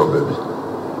attached your baby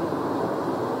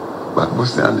but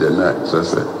most and the night so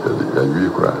say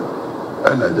you cry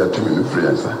and I just 2 minutes free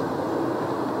answer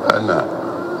and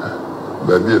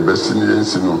baby be senior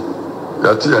sinu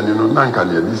yati and you know nanka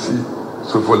near DC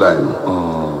so for line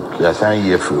ya san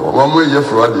year free one more year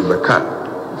for the Baka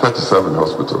 37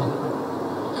 hospital.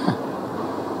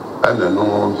 And then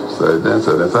no said then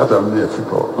said that I'm near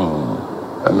people.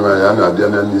 And when I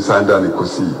didn't sign down the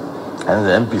Kosi. And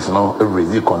the MPs now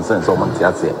raise concerns on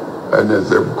Montiatia. And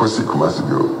there's a Kosi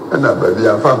Kumasigo. And I baby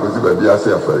I found Kosi baby I say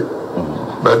afraid.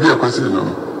 Baby a Kosi no.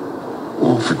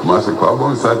 Who fit Kumasigo? I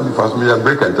won't start me fast me a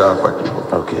break and down factory.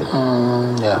 Okay.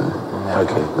 Yeah.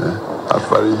 Okay.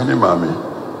 Afari hini mami.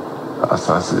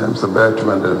 Assassin I'm so bad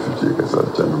 250 acres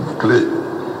of channel clay.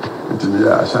 Into me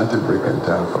I shan't break and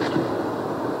down factory.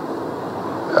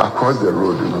 Across the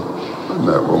road, you know,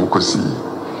 when we see,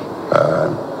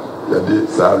 the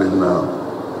salary now,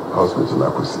 hospital, I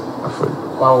could see.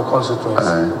 Wow, consequence.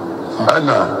 And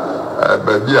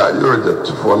baby, you're Egypt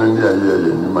for an year,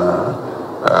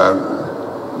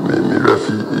 me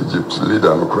refugee Egypt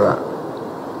leader, no cry.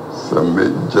 Some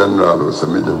general or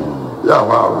some medium. Yeah,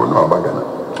 wow, we know about Ghana.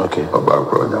 Okay. About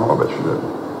Crown,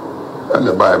 and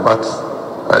the by but.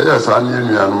 Yes, I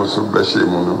knew animals so bashing.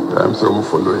 I'm so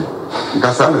following.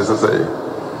 Gassan is a say.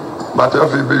 But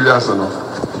if you be asano,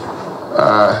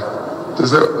 to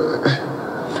say,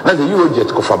 and the Eurojet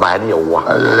Kuffour by any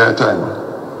time.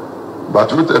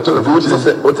 But with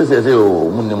what is it?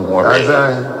 Oh, Munim,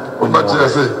 but I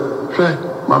say,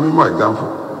 Mammy, more example.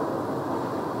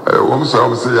 Woman say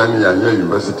any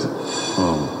university.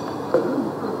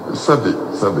 Sabi.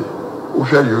 Who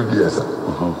UDS?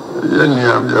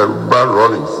 Bar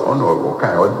Rollings.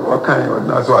 What kind?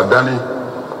 That's what Danny.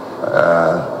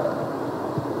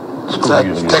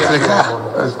 Technical.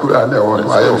 School. I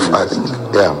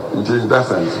yeah. In that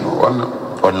sense, one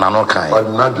or nano kind. Or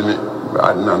not doing it.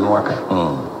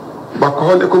 But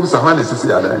call the Cooks a honey,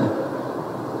 see, I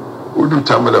would do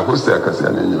Tamil hostel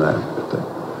Cassian in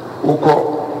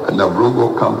Oko and the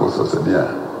Brugo campus or Sadia.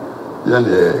 Yan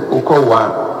Oko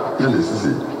one, UNCC,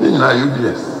 in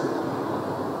UBS.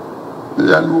 The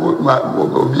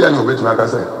Obiano bit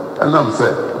Macasa, and I'm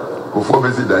said, Kuffour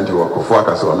president or Kuffour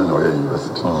Casson in our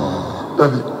university.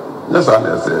 That's what I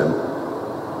said.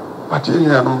 But in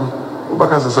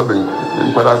Bacasa something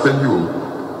in Parasend you.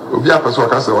 Obia person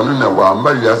kasa onu na wa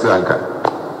mba wiase anka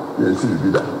yensi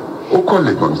bibida o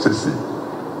colleague sesi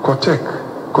Kotek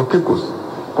Kokekos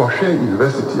Koshe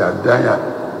University adanya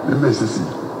me mesesi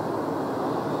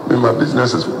me my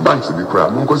businesses banks be kra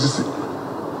mo nkosisi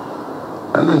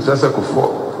anu ntasa Kuffour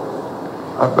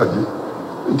abaji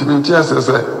ntimenti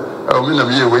asese o me na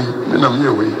me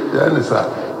ya ne sa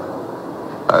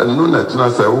anu na tuna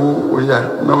sa wo ya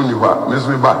na oni hwa me so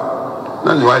me ba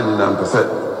na ni wa ni na mpese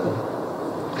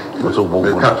so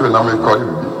we can't call you.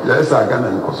 Yes, I can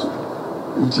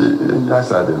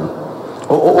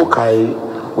okay,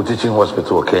 we teaching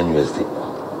hospital or Kyei University.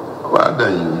 Well,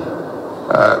 then,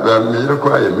 the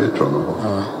miracle a matron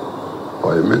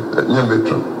or a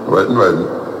matron, right?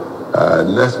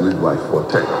 Nurse midwife for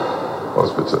tech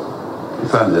hospital.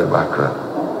 It's on your background.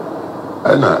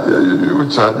 And you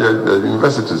charge the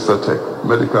university is tech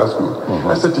medical school.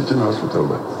 That's a teaching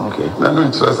hospital. Okay. Now, no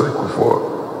interest like Kuffour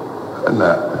and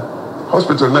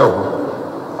hospital now,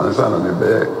 and son of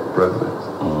the president.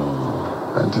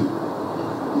 And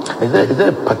is there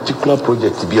a particular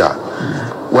project to be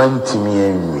when to me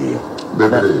and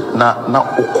now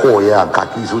Okoya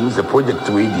at least when it's a project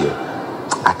to idea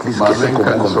at least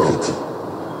complete.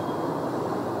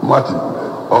 Martin,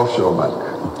 offshore bank.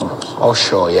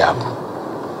 Offshore, yeah.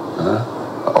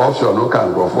 Offshore no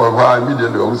can go for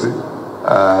immediately obviously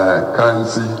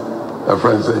currency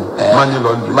friends say money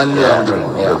laundering. Yeah.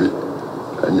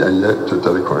 And yet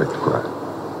totally correct.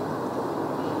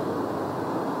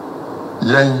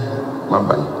 Yang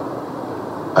Maban,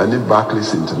 I need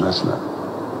Barclays International.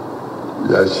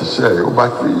 Yeah, she said, over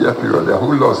 3 year period, the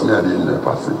whole loss near the end of the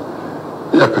passing.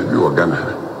 Yeah, Peru or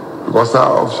Ghana. Because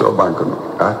our offshore bank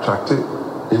attracted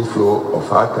inflow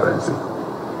of our currency.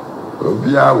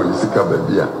 Obia when you see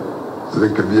Kababia, so they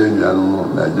could be in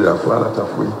Nigeria for a lot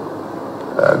of way.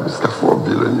 Bisca 4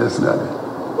 billion years now.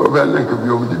 Over then could be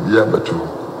over the beer but two.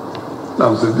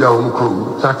 Now so be our own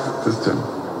tax system.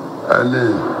 And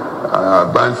then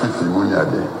ban 50 money a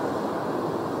day.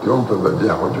 Don't pay the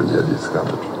beer what you need this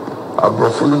cabbage. A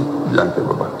brofun Bianca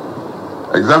Baba.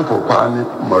 Example Pani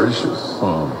Mauritius.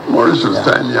 Mauritius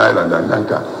tiny island and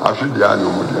Yanka. I should be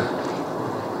no more.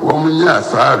 1 year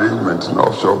arrangement in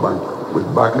offshore bank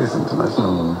with Barclays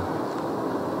International.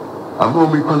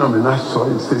 Among economy now so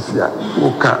in Cecia,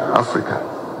 Africa.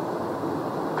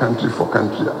 Country for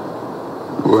country,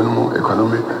 one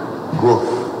economic growth.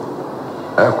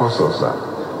 Air cost of that.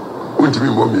 Won't be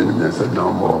more and said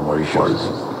now more Mauritius.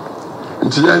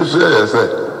 Until I said,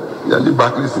 Yanni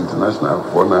Barclays International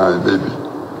for now, baby.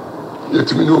 Yet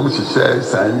to me, no much share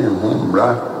signing home,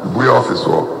 Bui office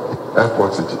or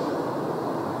airport city.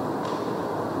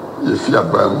 If you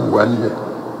have 1 year,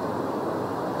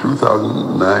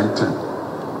 2009-10,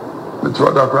 the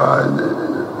Toda Cry,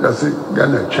 I say,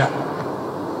 Ghana chat.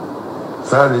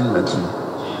 Sorry, mention.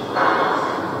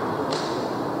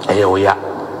 Hey, we are.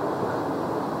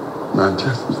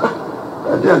 Manchester. I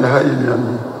didn't have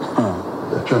any.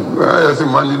 I say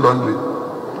money laundry.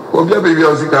 Oh, baby, I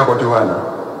was sick of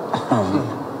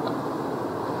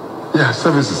yeah,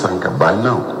 services anchor by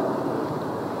now.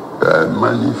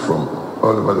 Money from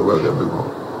all over the world.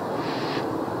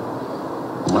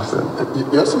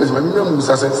 Yes, Miss Mamma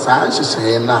said, Sanchez,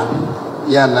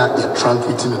 Yana, you're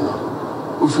truncating.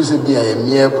 If you say be a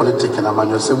mere political and a man,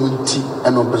 you're saying,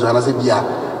 and no person, I say,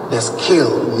 the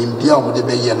skill in India would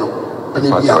be yellow. And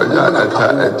if you are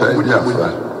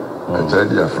a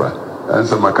tidy afra, and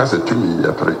some Macassa to me,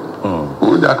 a pray.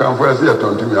 Would I come first here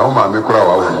to me? Oh, my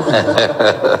crow.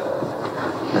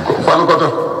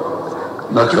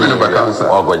 Not 2 minutes back answer.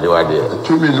 Oh, but you are there.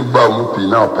 2 minutes Bawumia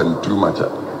now pen too much. A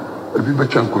bit of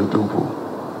Chankuntumpo,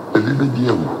 a bit of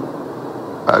Dium,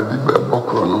 a bit of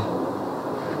Bokrono.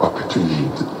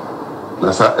 Opportunity.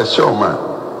 Nasa a showman,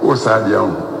 what's that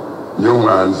young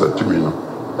answer to me?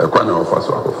 A corner of us,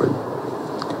 a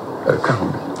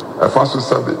can be a fast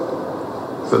subject.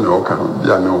 send your account,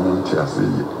 dear no moon, Tiasi.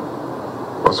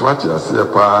 Was what you say,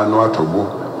 pa, no atobo,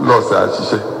 loss, I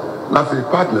say. Nothing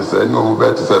partners say, no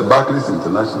better say, Barclays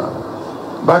International.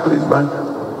 Barclays Bank,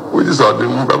 we just are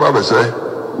doing Baba say,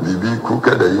 BB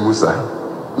Cooker, the Imusa,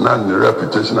 none the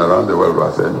reputation around the world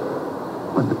was saying.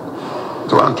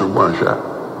 To want to one share.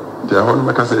 The whole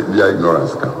make us say, the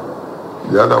ignorance come.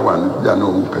 The other one, they are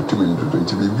no petumin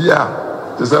to be beer.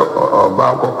 To say, or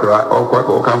Bako cry, or quack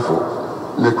or come for,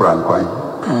 Necran Quine.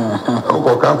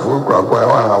 Or come for, cry,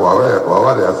 or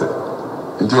what I say.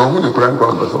 Into a whole prank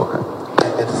on the soccer.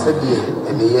 It said,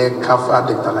 in the year Kuffour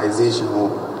dictalization,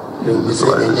 the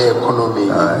economy,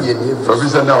 so we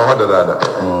said, now, what did I?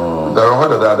 There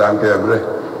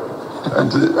are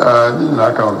and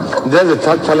there's a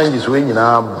challenges when you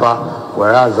know,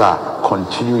 whereas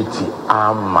continuity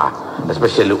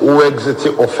especially who exit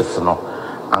office no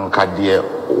anka de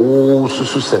o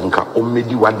susu senka o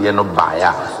medi wade no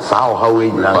baya sao how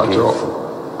we na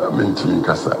maintain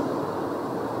kasa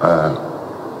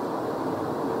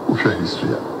usha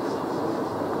history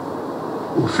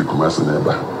o fikuma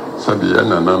seneba sabi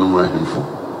na nanu ahimfo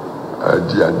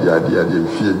dia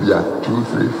fie bia 2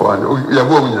 3 400 ya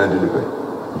bo nyina de pe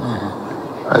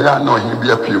aya na ohim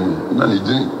bia piemu na ne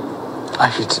din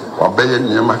ahit obeye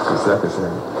niam akese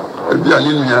bia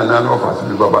ni nua na na ofas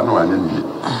bi baba na wane ni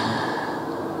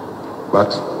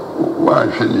but wa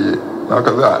hwe ni na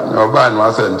kaza na oba na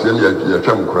asa ntie ne ya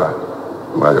twam kura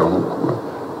wa yo ho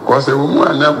ko se wo mu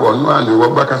ana bo no ani wo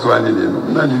baka so ani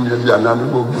ni na ni nua bia na no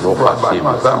bo baba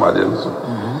ma sa ma de so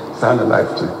sana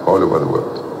life all over the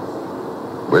world.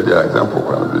 Where the example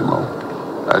can be more.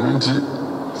 And indeed,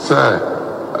 say,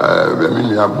 when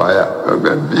you have buyer,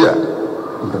 beer,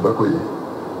 in the Bakoye.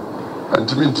 And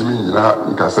to me, you know,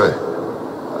 in Casse,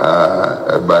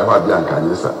 by what Bianca,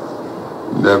 yes, sir.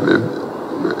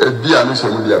 A beer, no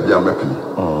shame, be a beer mapping.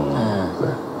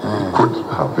 Could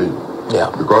have been. Yeah.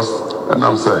 Because, and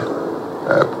I'm saying,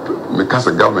 because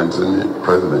the government and the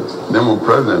president, name of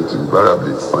president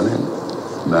invariably on him,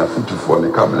 now 54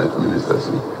 the cabinet ministers.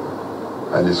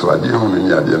 And it's what you mean,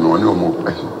 you know, no more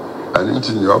question. And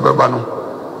into your babano,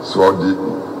 so the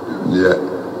near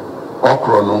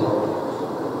Okrono,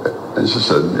 and she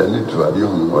said, I need to add you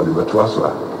or the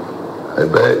Batuaswa, a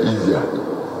very easier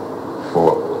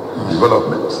for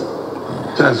development.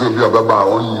 Chance will be a baba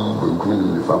only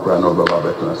when the Fakra no baba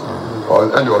veterans,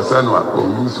 or any or Sanwa or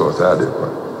use or Sade.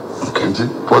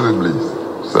 Possibly,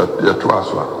 said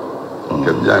Yatuaswa.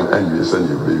 And you send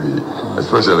your baby,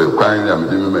 especially crying. I'm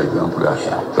giving you an example.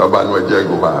 So, about what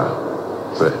Jaguar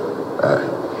say,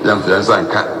 young friends and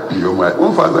cat, you might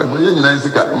father, you nice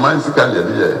cat, mine's a candy.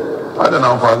 I don't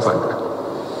know, father.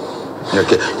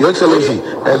 Okay, Your Excellency,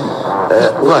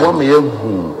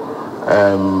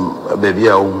 baby,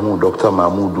 Dr.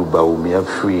 Mahmoud Bawumia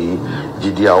free,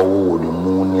 Gidia,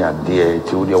 Munia, dear,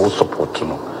 Tildia, support to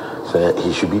know.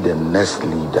 He should be the next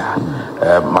leader.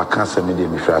 Makansa me de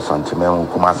mi fra sentiment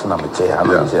kumase na mete ha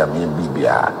na mete me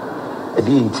bibia. E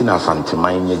di ntina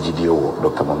sentiment nya gide o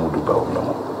Dr. Mahmoud Bawumia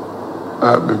mo.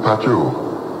 Be patro.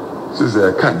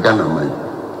 Say kan Ghana man.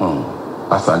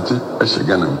 Asante e she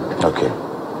Ghana. Okay.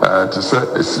 To say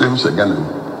Islam she Ghana.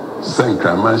 To say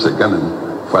Nkraman she Ghana.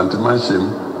 Fantiman she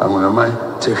amunaman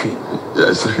tefi.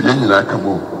 Yes, ye nyina ka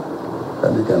bo.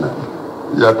 Ani Ghana.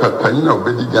 Ya papani na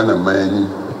obedi Ghana man.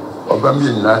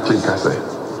 Obami na chinkase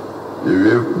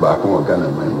yewe ba ko Ghana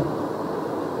man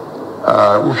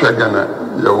wo hwe Ghana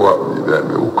yewo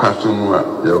ukwasomu a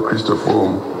yewo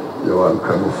Christopher yewo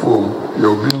Ankanofo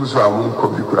yewo bimuso amun ko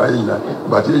bi kura ina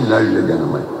but ina yewe Ghana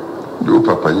man do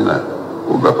papa nyina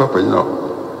o ba papa nyina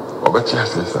obati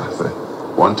asesa se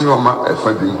wonte o ma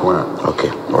efa bi nko a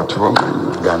okay o te o ma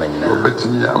Ghana nyina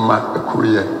obetimi ama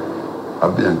akuriye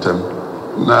abiantem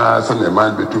na se na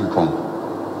man betumpon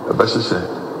e ba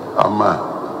hyehyɛ ama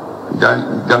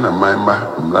Ghana mamba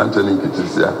mlanteni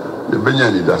kitisia de benya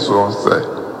ni da so say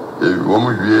wo mu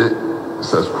wie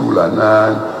sa school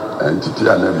ana entity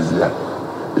ana bibia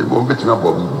e bo betima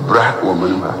bo bra wo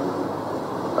manima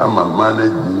ama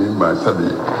manage ni ma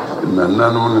sabi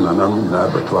nananum na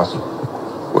beto aso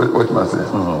what ma say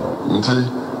nti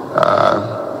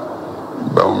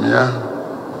Bawumia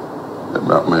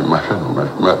ma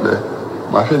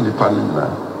hwe ni panin na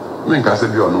men ka se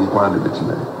bi onu nkwa na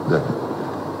betina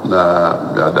na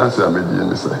bi adanse amedi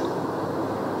ni say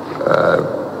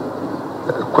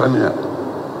kwania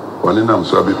oni nam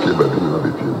so abepie ba bi na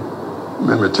abepie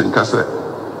me metinka se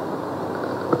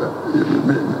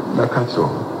na kacho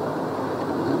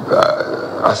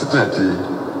assistant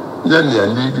yani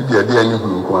ani di ani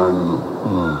hunu nkwa no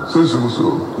so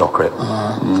no correct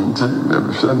nti me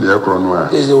bi sha ne ekro no a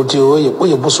is o ti o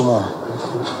ye bosumo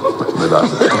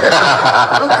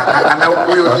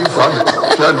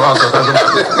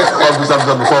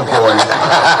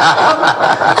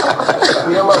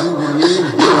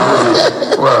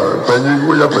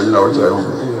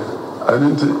I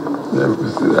didn't see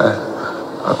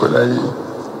I could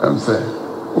I'm saying,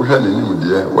 we had an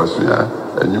idea was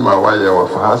and you my way of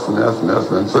hassness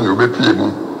and send you be people.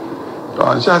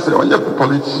 And she said, when you're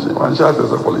politician, one shot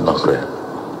as a politician.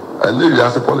 I knew you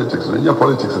as a politics, when you're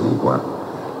politics and one.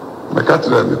 My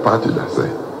catcher me party that say,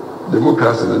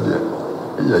 democracy in India.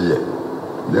 Yeah.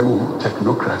 Then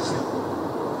technocracy.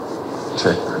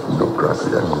 Technocracy.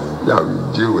 Yeah, we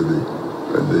deal with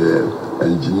the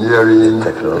engineering,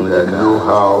 the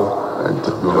know-how, and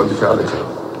technological.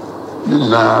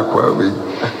 Nah, we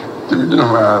didn't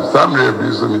have some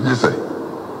abuse on this.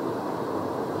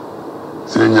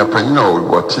 Saying your pen, no,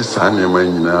 what is signing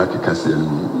when you can see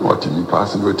what you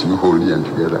passing with you wholly and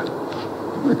together.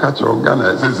 The catch of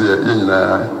Ghana says, in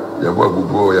your boy,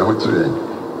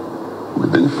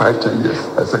 within 5-10 years,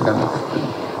 as a Ghana,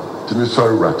 to me,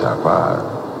 sorry, Ratapa,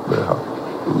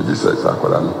 this is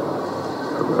Aqualan,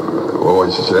 or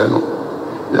Shishano,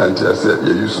 and I said,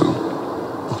 you used to.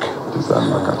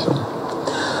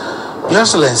 Your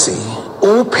Excellency,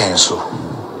 O pencil,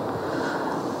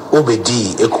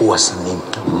 Obedi ECOWAS nim,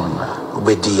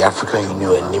 Obedi African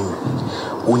Union nim,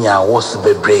 Unya was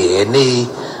Bebre, and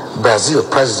Brazil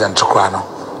President Crano,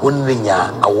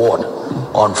 Uninya Award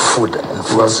on food and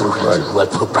food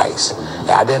price.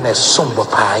 I then a somber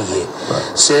pie,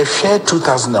 say share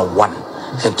 2001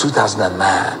 and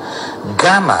 2009,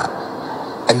 Ghana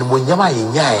and Munyama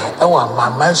Yaya, our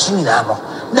Mansunano.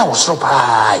 Now, so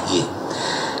high.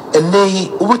 And they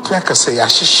would make us say, I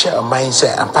should share a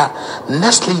mindset and part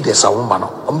next leaders a woman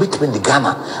on between the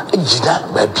Ghana, a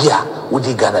Gina, by Bia, would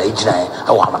the Ghana, a Gina,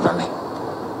 a woman.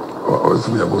 Oh, it's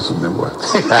me about some number. One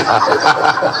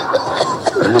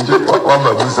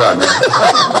of these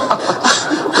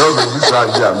are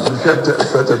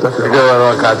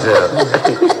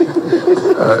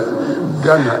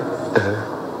Ghana.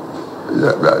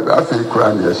 Yeah, I think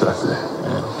crying, yes, I say.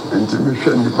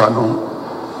 Intimation Nipano,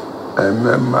 and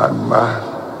Mamma,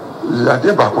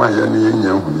 Yadeba, one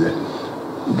young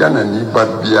Ghana need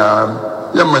but Bia,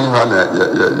 Yamani,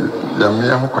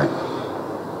 Yamia,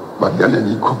 but Ghana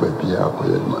need Coba Bia,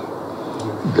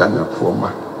 Ghana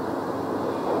former,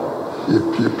 Ye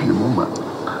Muma.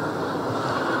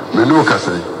 Menuka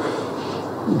say,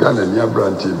 Ghana near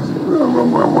Branch,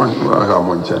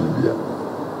 one Chambia,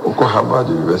 Oko Harvard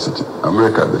University,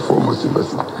 America, the foremost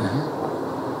university.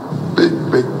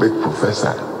 Big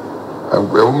professor. And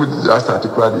we just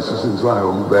articulated the Susan's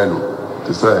one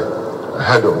to say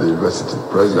head of the university,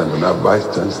 president and vice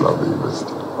chancellor of the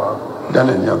university.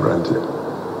 Ghana near Branch.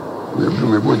 We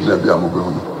bring a good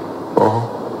Nabiamugun.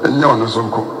 Oh, and no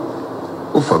Sonko.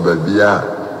 Ufa Babia,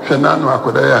 Shanano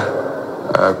Akodaya,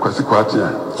 Quasiquatia.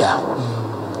 Yeah.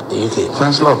 UK.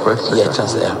 Chancellor of Exchequer. Yeah,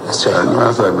 Chancellor. That's right.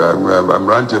 I'm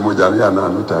Branch Mujaliana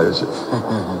and Lutayaship.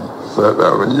 So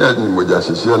when you had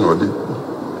Mujashian or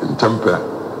in temper,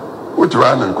 which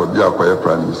ran and could be a quiet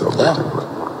prime minister of the temper.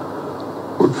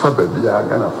 Would Faber be a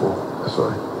Ghana for?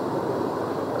 Sorry.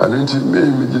 And it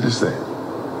made me say,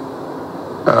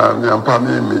 I'm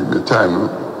probably me time,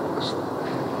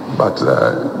 but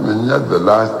when you had the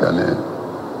last Ghana,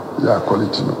 yeah,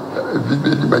 quality,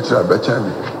 the better better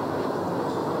me.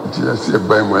 It's a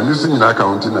by when you sing in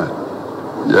accounting,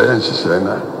 yeah, and she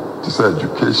to say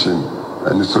education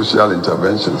and the social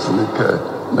interventions in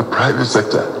the private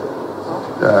sector.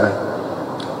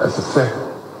 As I say,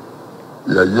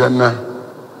 Yana,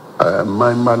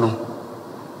 my manu,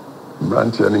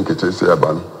 Brantian in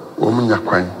Ketesiaban, Omunya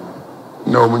Quine,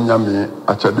 no Munyami,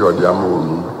 Achadi or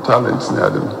Diamo, talents near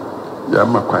them,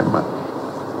 Yama Quine man,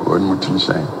 or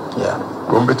Mutin. Yeah.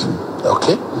 Combating.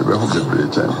 Okay. You will have the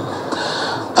great time.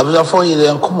 I was for you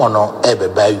then come on, Ebe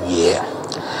by year.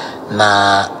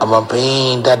 Na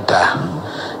amampain dada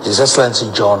His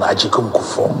Excellency John Agyekum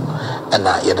Kuffour and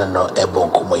I don't know Ebon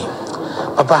Kumoi.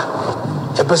 Papa,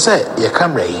 a say your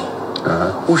camera,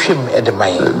 Ushim at the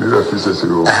mine.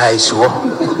 I saw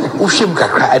Ushim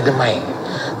Kakra at the mine.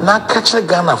 Now catch a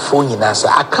Ghana phone in answer.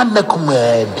 I can't come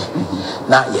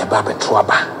now, ye Baba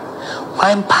Trouba.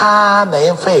 Wine pa,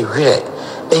 na fair red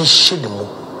and shidimu.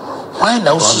 Why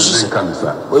now,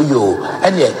 oh, you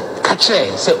and yet catch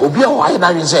it, say, Obio, why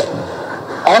not say,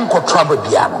 Uncle Trouble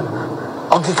Biano,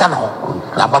 Uncle Cano,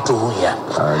 Nabatu here.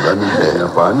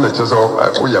 I'm not just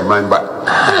all your mind back.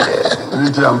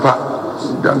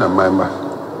 Ghana, my man.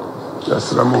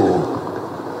 Just Ramu.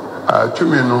 To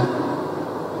me, no.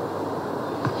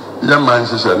 Young man,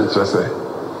 she shall say,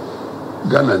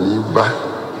 Ghana need back.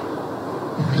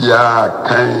 bia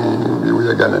kan we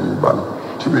we Ghana ni ba no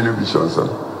tumi no bi shonso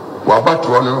wa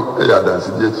bato no e ya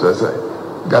dance die trese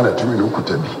Ghana tumi no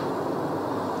kuta bi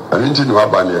anti no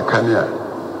aba na e kan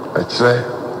a kire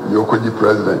ni okodi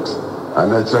president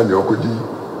ana kire ni okodi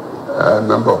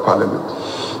member of parliament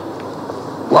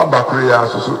wa ba kure ya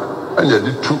so anya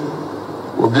di tu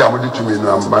obi amodi tumi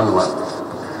no amba no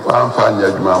wa amfa anya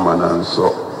adwuma amana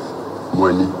nso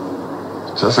moani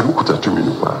sasa mukuta tumi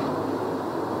no pa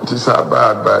tisa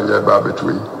ba ya ba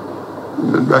betui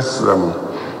ndasram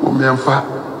umiamfa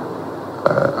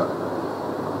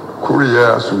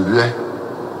Korea sundue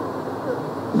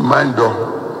mando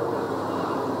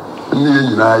ni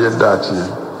nyina ya dachi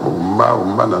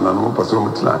umma na no paso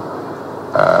mutla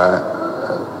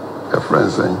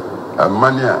friends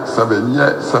amania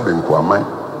sabenye saben kwaman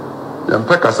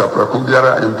yampeka sapraku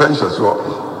biara impensha so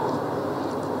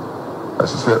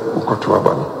asese ukoto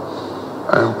abano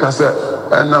kasa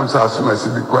enam sa asuma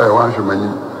sibi kwa ya wanhwe mani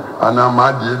ana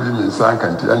ma de bi mi san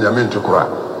kanti anya me ntokora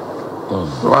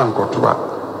so ankoto a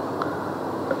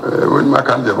woni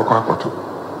makan de bokọ akoto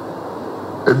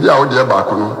ebi a wo de ba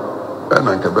ko no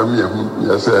na nka ba mi ehu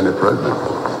ya say any president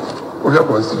o ya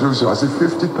constitution as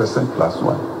 50% plus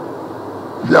 1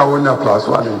 bi a wo na plus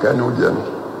 1 nka ne o de no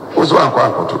o so anko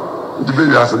akoto di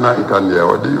be ya se na nka ne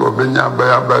o de obenya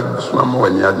ba suma mo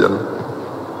wani ade no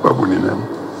babu ni nem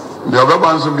ni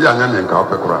obaba nso bi anya ne nka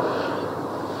opekora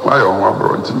wa yo ho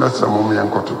abro nti mesra mo mi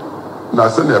enkoto na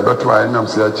se ne ebeto ayi nam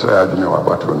se ya kire adwene wa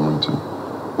bato no nti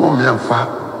mo mi emfa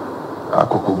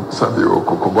akoko sabe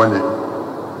okoko bone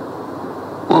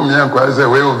mo mi enko eze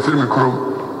we o film krom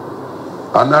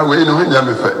ana we no nya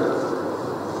me fe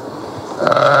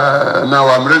na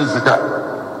wa mren sika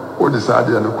o de sa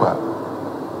ade no kwa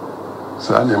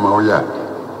sa ne ma o ya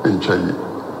entwayi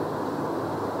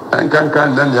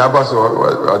enkankan na ne abaso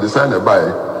o de sa ne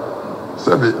bae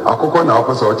sabe akoko na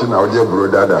opo so o chi na o de bro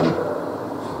dada no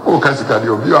o ka sika de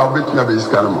obi a obetuna be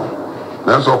sika no mo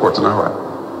na nso okotena ho a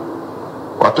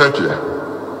watwatua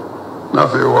na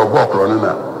fe wo bokro no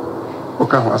na o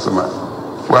ka ho asema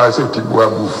wa se tibu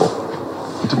abufo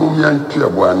ntimu mi antua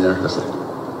bo ane ahwese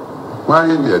wa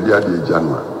ye ne ade ade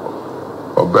janwa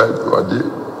oba ode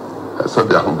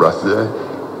sabe ahobrase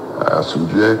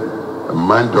asundue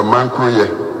mando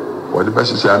mankroye wode ba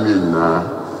hihia me nyina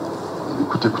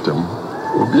kutekutamu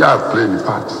obi a play ni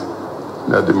part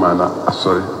na de mana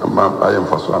asori ma ayem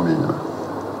faso ame nyina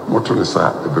moto ne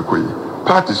sa ebekoyi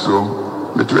party so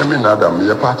metuwe me na adam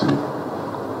ye party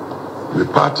the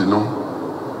party no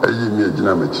ayi mi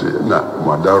agina mechire na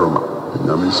mwadaroma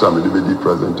na mi sa me de be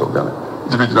president of Ghana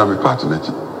de be gina me party na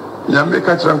chi ya me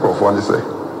ka kire nkofo ne say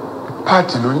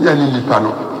party no nya ni nipa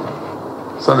no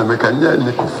sana me ka nya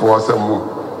ni Kuffour asemo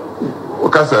o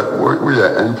ka say we ya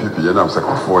NPP ya na say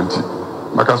Kuffour nti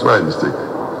maka so ay mistake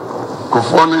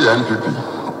Kuffour no ya NPP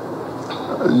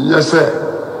nya say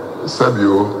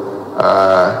sabio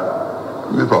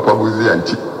me papa buzi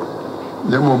anti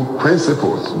them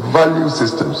principles value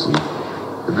systems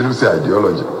if you say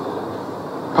ideology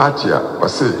party or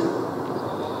say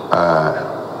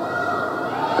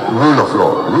rule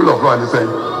of law is saying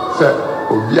say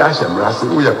obi ashemra say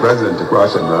we are president ko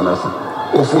ashemra na say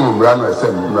ofum mra no say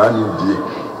mra no die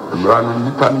mra no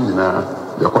nipa nyina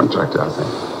the contract say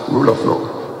rule of law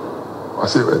or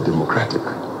say democratic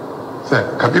say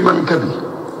kabima nkabi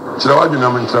kira waduna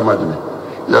man kira madini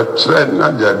ya trend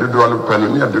na dia dodo no pano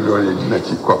ni dodo ye gina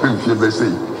ki kwapem fie be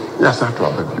sei ya sa to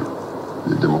ababio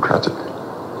the democratic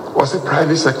was a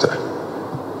private sector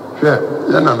ya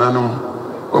nananum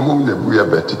omum ne buya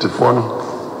betetifo no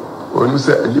onu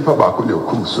se nipa ba ko ne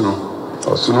okum suno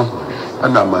osuno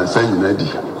ana mansan nyina di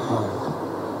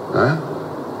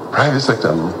private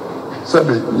sector no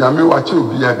sabe nyame wa che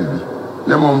obi ya bibi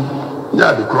ne mom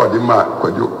nya de crowd ma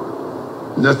kwadio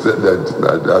just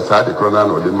the side corner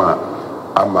no de ma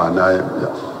ama na ya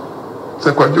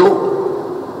se kwadio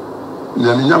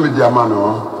nyame di ama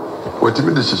no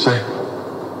otimi de hyehyɛ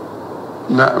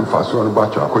na mfaso no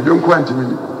bacho kwadio nkwanti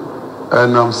mi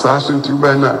nam saa so nti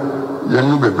ba na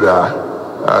yanu bebra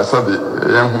sabe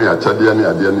yanhu ya chade ne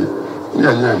ade ne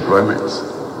anya employment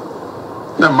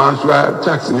na manso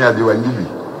tax ne ade wa ndibi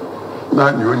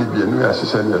na ni oni bi enu ya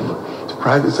hyehyɛ ne no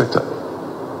private sector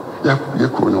ya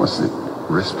ko no say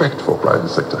respect for private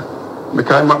sector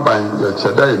mekai ma ban the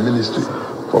chada ministry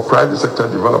for private sector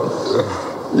development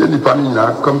ye ni pani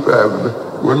na compare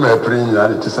when my praying na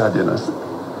it is adiana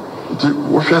ti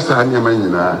wo hwɛ saa ne ma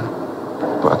nyina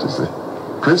party say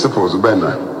principles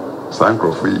bena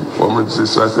sankrofui woman say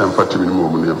social and fatimi no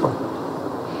mo ne fa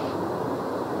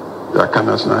ya can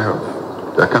national health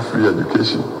ya can free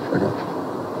education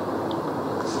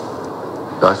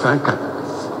ya sanka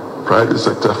private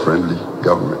sector friendly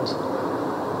government.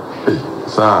 Hey,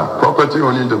 sir, property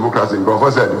owning democracy in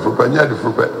Gulf said the fruit.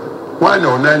 Why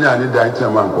no nanya any dainty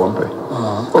man compare?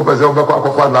 Open the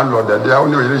over landlord that they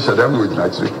only release them with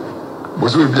naturally.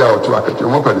 But we be out to a cut. You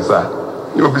open sir.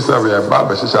 You'll be sorry about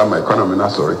my economy.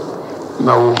 Not sorry.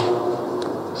 Now,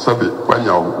 Sabi, when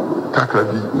you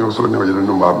Kakrabi, no so no, you don't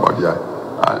know about the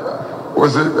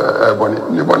was it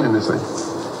one in the same?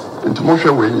 Into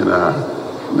motion when you know,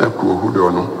 Neku who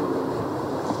don't know,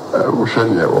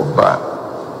 Oceania or Ba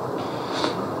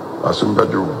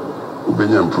Asumbadu,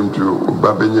 Ubenian Puntu,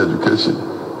 Ubabeni education,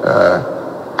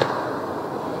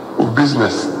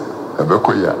 business, a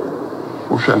Bekoya,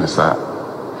 Oceanisa,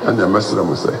 and the Master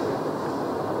must say.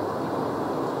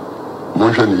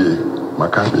 Motion ye,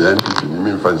 Macambi, and you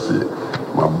mean fancy,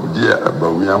 my dear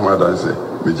Bawumia, mother, say,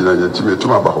 Mijina, to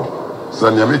my baho.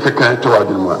 Son, you make a kind to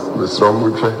Adima, the strong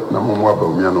with no more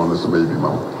Bawumia on this baby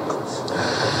mouth.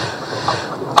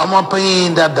 I'm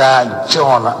paying that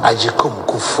John Agyekum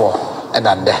Kuffour and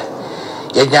under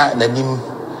Yaya Nanim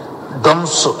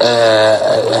Domso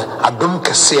Adom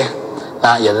Kase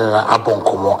na Yadana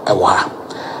Abonkomo Ewa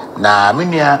na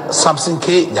Minia Samson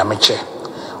K. Yamache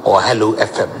or Hello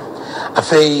FM.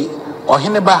 Afei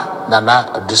Ohineba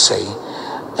Nana Dusei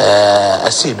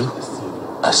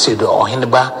Asidu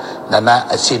Ohineba Nana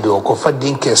Asidu Okofa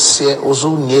Dinkese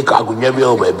Ozu Niek Agunyabi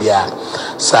Obabia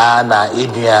Sa na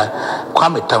Edem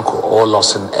Kwame Tanko or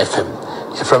Lawson FM.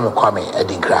 From Kwame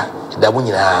Edigra,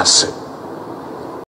 Dabunia.